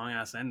 it's a long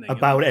ass ending.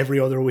 About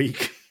every other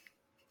week.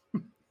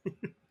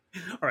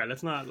 All right,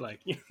 let's not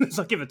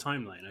give a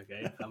timeline,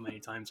 okay? How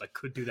many times I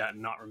could do that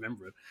and not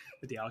remember it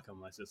with the outcome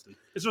of my system.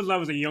 This was when I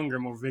was a younger,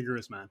 more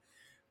vigorous man.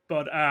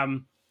 But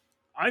I'm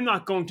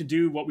not going to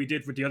do what we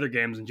did with the other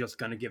games and just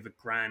kind of give a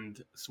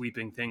grand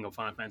sweeping thing of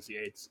Final Fantasy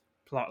VIII's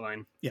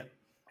plotline. Yeah.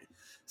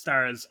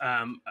 Stars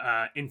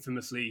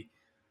infamously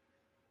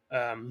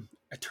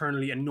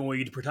eternally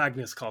annoyed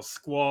protagonist called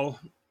Squall.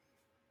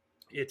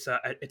 It's a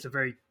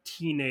very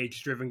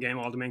teenage driven game.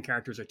 All the main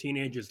characters are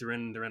teenagers. They're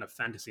in a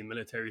fantasy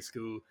military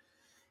school.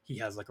 He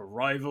has like a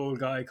rival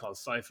guy called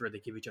Cypher. They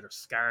give each other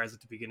scars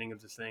at the beginning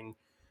of the thing.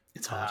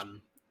 It's hot.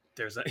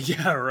 There's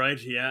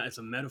it's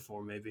a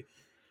metaphor maybe.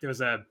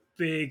 There's a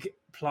big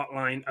plot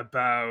line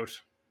about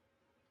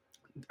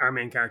our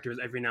main characters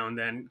every now and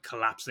then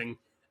collapsing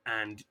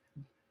and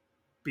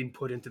being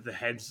put into the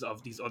heads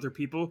of these other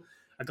people.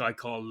 A guy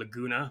called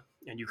Laguna,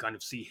 and you kind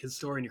of see his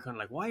story, and you're kind of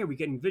like, why are we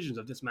getting visions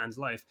of this man's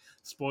life?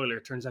 Spoiler,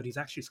 it turns out he's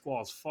actually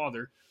Squall's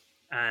father,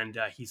 and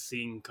he's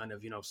seeing kind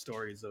of,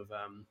 stories of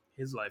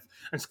his life.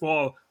 And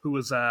Squall, who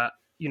was,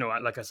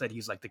 like I said,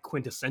 he's like the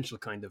quintessential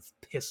kind of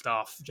pissed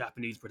off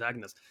Japanese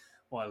protagonist,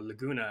 while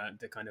Laguna,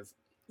 the kind of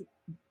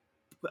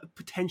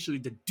potentially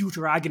the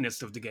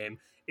deuteragonist of the game,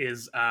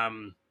 is,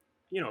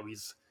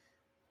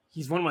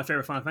 he's one of my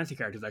favorite Final Fantasy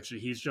characters, actually.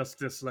 He's just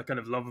this like kind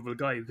of lovable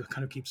guy who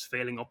kind of keeps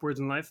failing upwards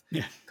in life.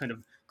 Yeah. Kind of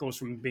goes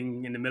from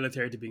being in the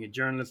military to being a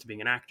journalist to being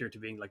an actor to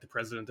being like the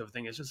president of a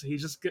thing.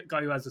 He's just a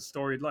guy who has a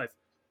storied life.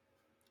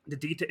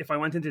 If I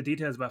went into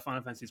details about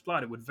Final Fantasy's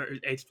plot,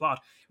 VIII's plot,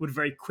 it would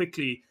very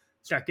quickly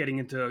start getting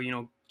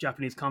into,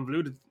 Japanese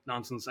convoluted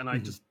nonsense, and I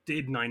just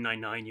did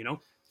 999,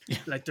 Yeah.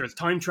 Like there's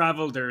time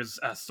travel, there's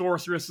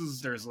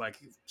sorceresses, there's like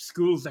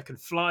schools that can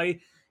fly.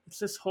 It's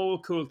this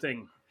whole cool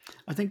thing.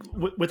 I think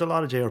with a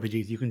lot of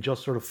JRPGs, you can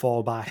just sort of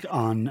fall back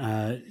on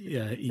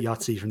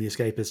Yahtzee from The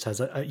Escapist has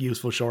a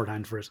useful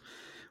shorthand for it,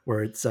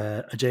 where it's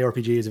a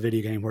JRPG is a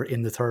video game where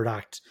in the third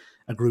act,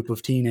 a group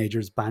of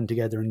teenagers band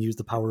together and use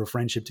the power of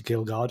friendship to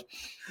kill God.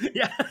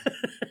 Yeah,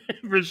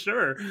 for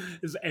sure.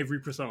 Is every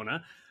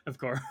Persona, of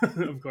course,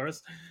 of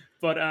course.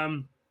 But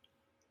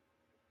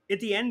at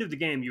the end of the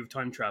game, you've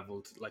time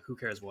traveled. Like, who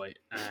cares why?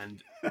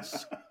 And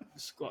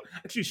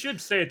actually,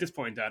 should say at this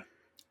point that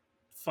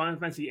Final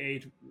Fantasy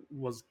VIII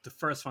was the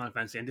first Final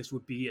Fantasy, and this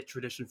would be a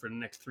tradition for the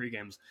next 3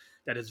 games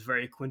that is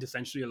very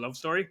quintessentially a love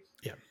story.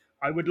 Yeah.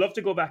 I would love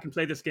to go back and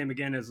play this game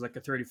again as like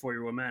a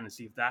 34-year-old man and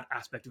see if that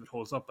aspect of it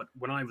holds up. But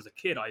when I was a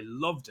kid, I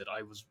loved it.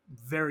 I was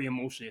very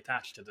emotionally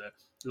attached to the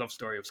love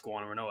story of Squall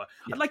and Renoa.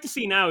 Yeah. I'd like to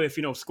see now if,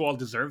 Squall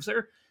deserves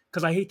her,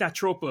 because I hate that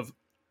trope of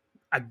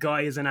a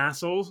guy is an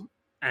asshole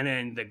and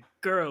then the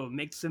girl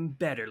makes him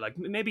better. Like,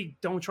 maybe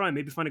don't try,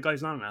 maybe find a guy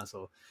who's not an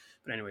asshole.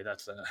 But anyway,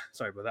 that's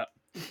sorry about that.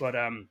 But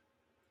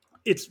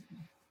it's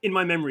in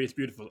my memory, it's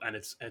beautiful, and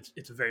it's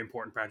a very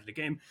important part of the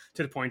game,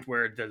 to the point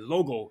where the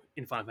logo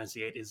in Final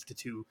Fantasy VIII is the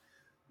two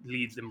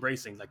leads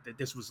embracing. Like,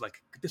 this was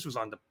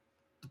on the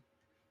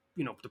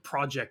the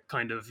project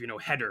kind of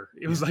header.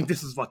 It was like,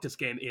 this is what this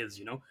game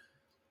is.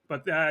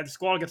 But the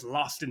Squall gets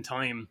lost in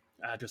time,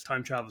 just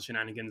time travel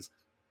shenanigans,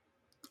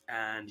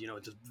 and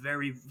it's a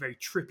very, very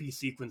trippy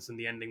sequence in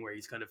the ending where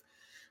he's kind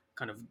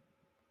of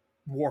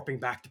warping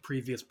back to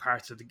previous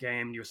parts of the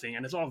game you're seeing,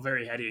 and it's all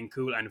very heady and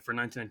cool. And for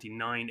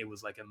 1999, it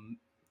was like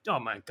oh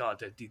my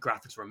god, the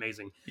graphics were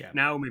amazing. Yeah.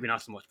 Now maybe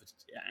not so much,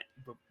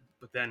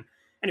 but then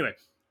anyway,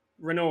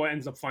 Renoa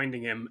ends up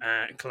finding him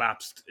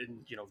collapsed,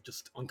 and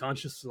just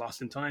unconscious,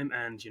 lost in time,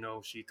 and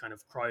she kind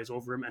of cries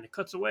over him, and it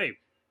cuts away,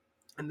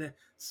 and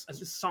as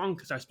this song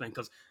starts playing,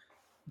 because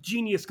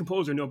genius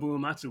composer Nobuo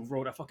Uematsu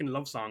wrote a fucking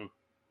love song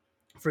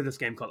for this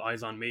game called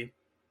Eyes on Me.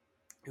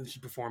 It was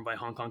performed by a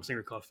Hong Kong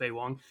singer called Fei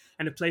Wong,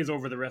 and it plays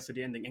over the rest of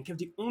the ending. And Kev,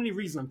 the only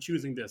reason I'm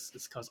choosing this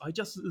is because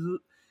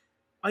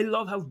I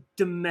love how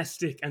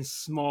domestic and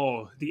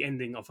small the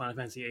ending of Final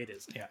Fantasy VIII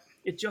is. Yeah.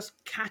 It just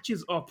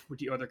catches up with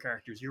the other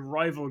characters. Your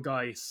rival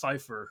guy,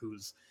 Cypher,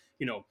 who's,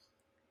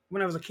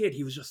 when I was a kid,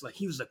 he was just like,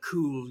 he was a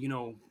cool,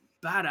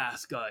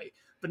 badass guy.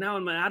 But now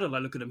in my adult, I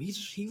look at him,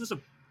 he was a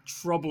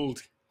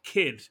troubled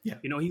kid. Yeah.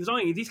 He was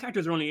these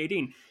characters are only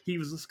 18. He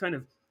was this kind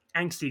of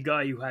angsty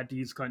guy who had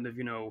these kind of,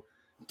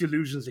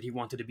 delusions that he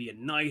wanted to be a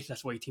knight.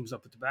 That's why he teams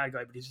up with the bad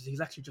guy. But he's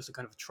actually just a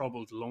kind of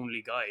troubled,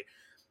 lonely guy.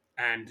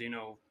 And,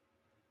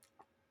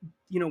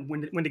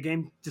 when the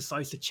game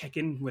decides to check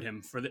in with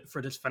him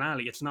for this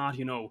finale, it's not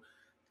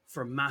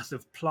for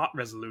massive plot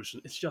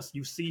resolution. It's just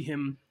you see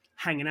him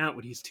hanging out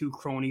with his 2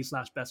 cronies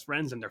 / best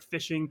friends, and they're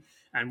fishing,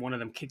 and one of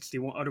them kicks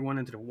the other one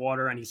into the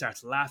water, and he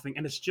starts laughing,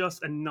 and it's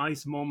just a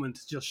nice moment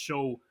to just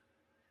show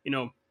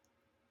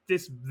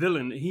this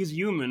villain, he's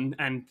human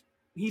and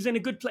he's in a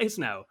good place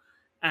now,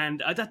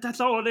 and that's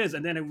all it is.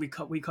 And then we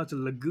cut to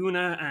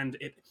Laguna, and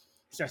it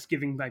starts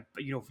giving back,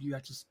 you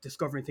have just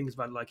discovering things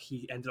about, like,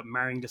 he ended up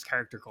marrying this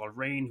character called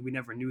Rain. We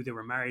never knew they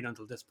were married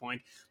until this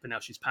point, but now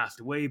she's passed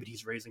away, but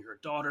he's raising her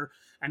daughter.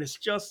 And it's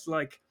just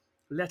like,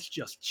 let's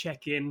just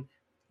check in.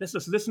 Let's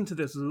just listen to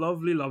this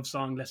lovely love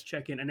song. Let's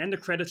check in. And then the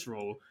credits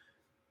roll.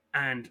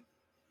 And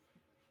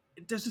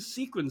there's a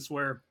sequence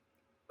where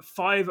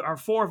 4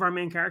 of our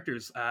main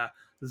characters,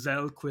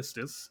 Zell,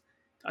 Quistis,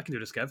 I can do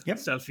this, Kev. Yep.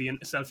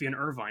 Selfie and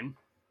Irvine,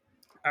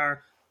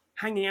 are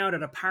hanging out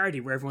at a party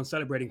where everyone's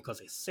celebrating because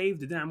they saved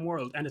the damn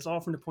world, and it's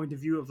all from the point of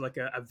view of like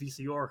a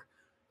VCR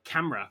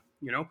camera,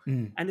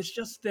 and it's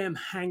just them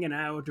hanging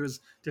out. There's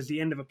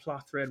the end of a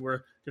plot thread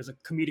where there's a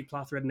comedic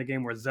plot thread in the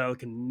game where Zell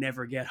can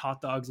never get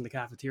hot dogs in the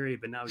cafeteria,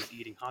 but now he's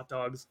eating hot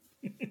dogs.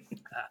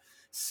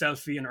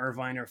 Selfie and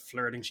Irvine are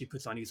flirting. She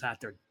puts on his hat.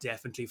 They're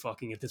definitely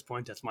fucking at this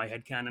point. That's my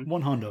headcanon.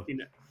 100.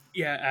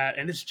 Yeah,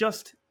 and it's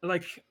just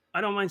like,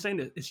 I don't mind saying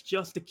this, it's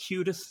just the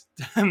cutest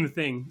damn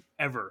thing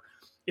ever.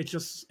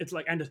 It's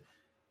like, and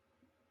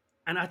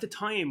at the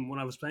time when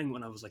I was playing,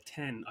 when I was like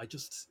 10,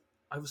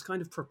 I was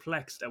kind of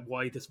perplexed at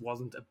why this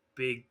wasn't a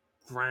big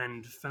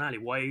grand finale.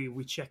 Why are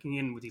we checking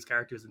in with these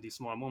characters in these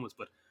small moments?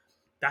 But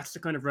that's the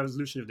kind of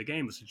resolution of the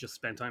game, was to just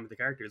spend time with the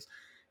characters.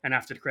 And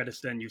after the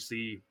credits, then you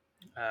see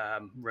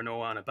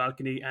Renoa on a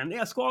balcony, and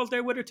Squall's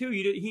there with her too.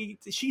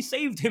 She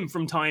saved him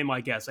from time,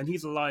 I guess, and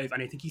he's alive,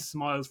 and I think he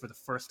smiles for the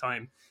first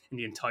time in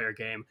the entire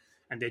game,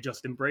 and they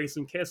just embrace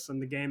and kiss,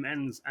 and the game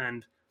ends.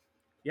 And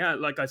yeah,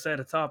 like I said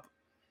at the top,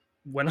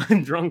 when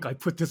I'm drunk, I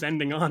put this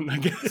ending on, I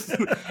guess.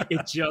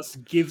 It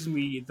just gives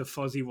me the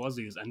fuzzy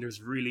wuzzies, and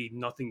there's really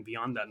nothing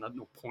beyond that,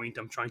 no point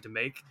I'm trying to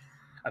make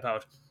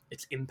about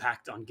its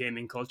impact on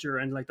gaming culture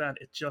and like that.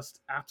 It just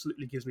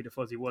absolutely gives me the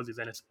fuzzy wuzzies,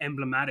 and it's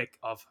emblematic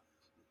of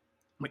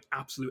my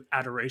absolute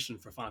adoration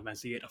for Final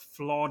Fantasy VIII, a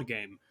flawed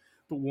game,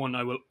 but one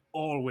I will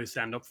always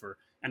stand up for.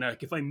 And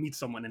if I meet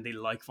someone and they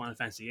like Final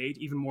Fantasy VIII,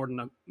 even more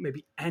than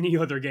maybe any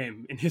other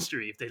game in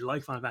history, if they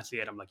like Final Fantasy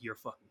VIII, I'm like, you're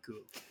fucking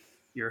cool.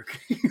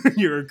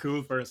 You're a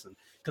cool person.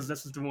 Because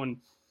this is the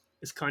one,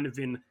 it's kind of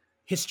been,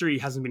 history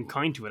hasn't been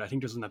kind to it. I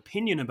think there's an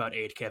opinion about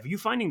 8, Kev. Are you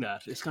finding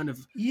that? It's kind of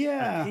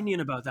an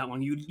opinion about that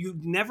one. You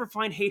never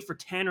find hate for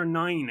 10 or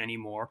 9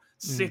 anymore.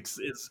 6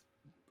 is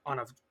on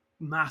a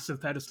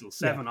massive pedestal.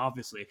 7,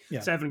 obviously.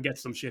 Yeah. 7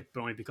 gets some shit, but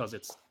only because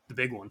it's the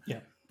big one. Yeah.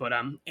 But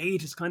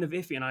 8 is kind of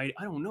iffy, and I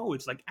don't know.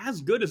 It's like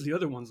as good as the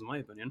other ones, in my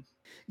opinion.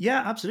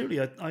 Yeah, absolutely.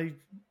 I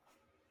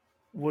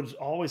would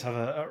always have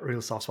a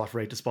real soft spot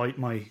for 8, despite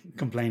my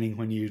complaining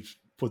when you'd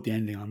put the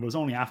ending on. But it was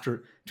only after,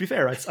 to be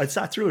fair, I'd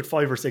sat through it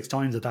 5 or 6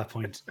 times at that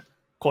point,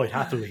 quite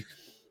happily.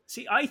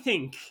 See, I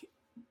think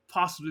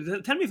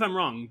possibly. Tell me if I'm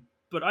wrong,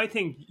 but I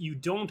think you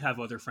don't have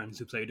other friends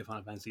who played the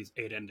Final Fantasy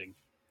VIII ending.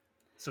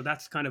 So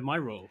that's kind of my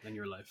role in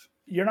your life.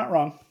 You're not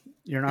wrong.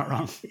 You're not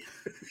wrong.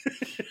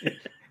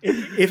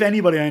 if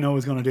anybody I know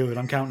is going to do it,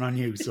 I'm counting on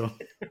you. So,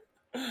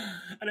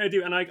 and I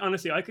do, and I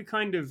honestly, I could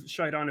kind of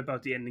shite on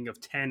about the ending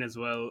of 10 as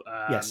well.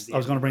 Yes, I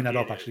was going to bring that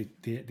up actually.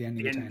 The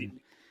ending of 10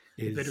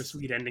 the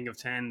bittersweet ending of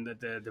 10,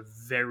 the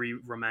very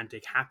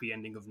romantic, happy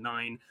ending of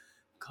 9.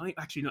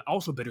 Actually, not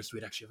also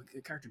bittersweet. Actually,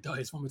 the character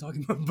dies. What am I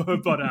talking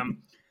about? But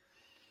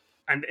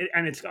and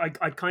it's I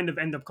kind of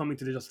end up coming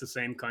to just the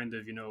same kind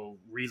of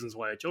reasons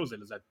why I chose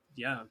it. Is that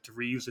to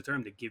reuse the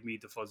term, they give me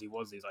the fuzzy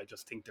wuzzies. I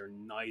just think they're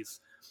nice.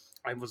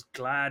 I was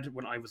glad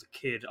when I was a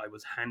kid I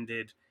was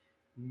handed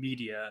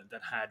media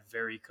that had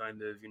very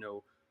kind of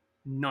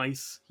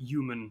nice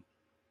human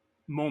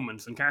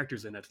moments and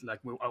characters in it. Like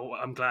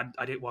I'm glad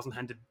I wasn't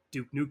handed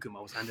Duke Nukem.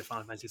 I was handed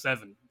Final Fantasy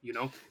VII.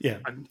 Yeah,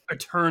 I'm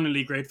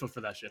eternally grateful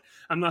for that shit.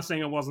 I'm not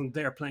saying I wasn't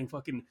there playing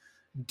fucking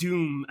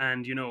Doom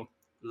and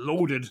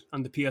loaded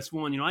on the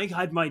PS1. I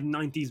had my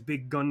 90s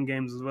big gun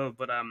games as well,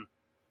 but I'm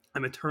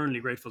eternally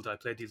grateful that I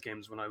played these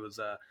games when I was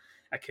a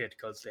kid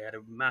because they had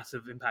a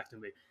massive impact on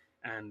me.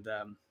 And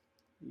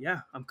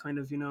I'm kind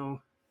of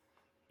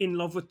in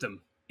love with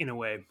them in a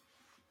way.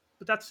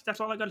 But that's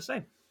all I got to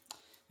say.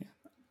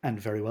 And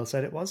very well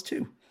said it was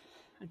too.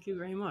 Thank you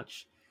very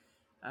much.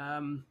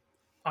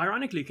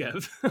 Ironically,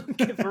 Kev,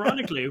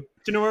 ironically, do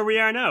you know where we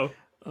are now?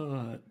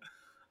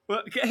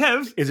 Well,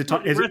 Kev, is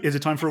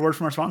it time for a word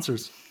from our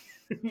sponsors?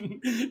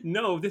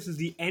 No, this is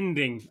the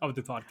ending of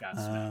the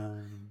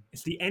podcast.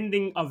 It's the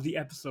ending of the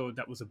episode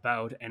that was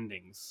about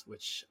endings,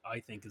 which I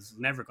think is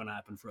never going to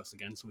happen for us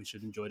again. So we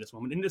should enjoy this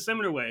moment in a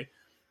similar way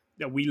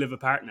that we live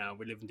apart now.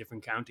 We live in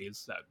different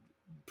counties. That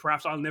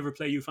perhaps I'll never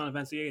play you Final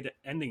Fantasy VIII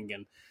ending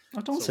again.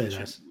 Oh, don't say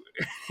that.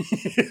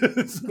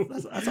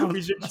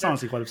 That's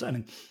honestly quite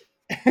upsetting.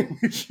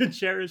 We should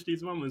cherish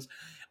these moments.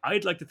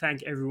 I'd like to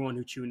thank everyone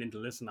who tuned in to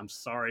listen. I'm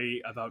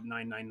sorry about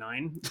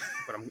 999,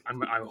 but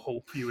I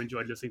hope you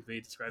enjoyed listening to me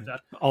describe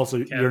that. Also,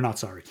 Kev, you're not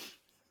sorry.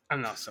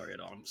 I'm not sorry at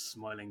all. I'm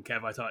smiling.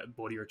 Kev, I thought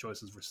both of your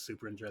choices were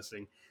super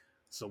interesting.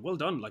 So well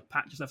done. Like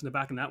pat yourself in the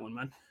back in that one,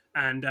 man.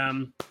 And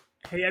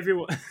hey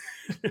everyone.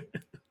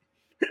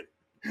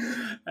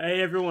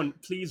 Hey everyone,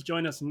 please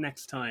join us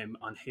next time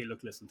on Hey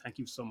Look Listen. Thank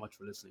you so much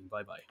for listening.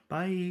 Bye-bye.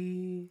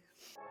 Bye.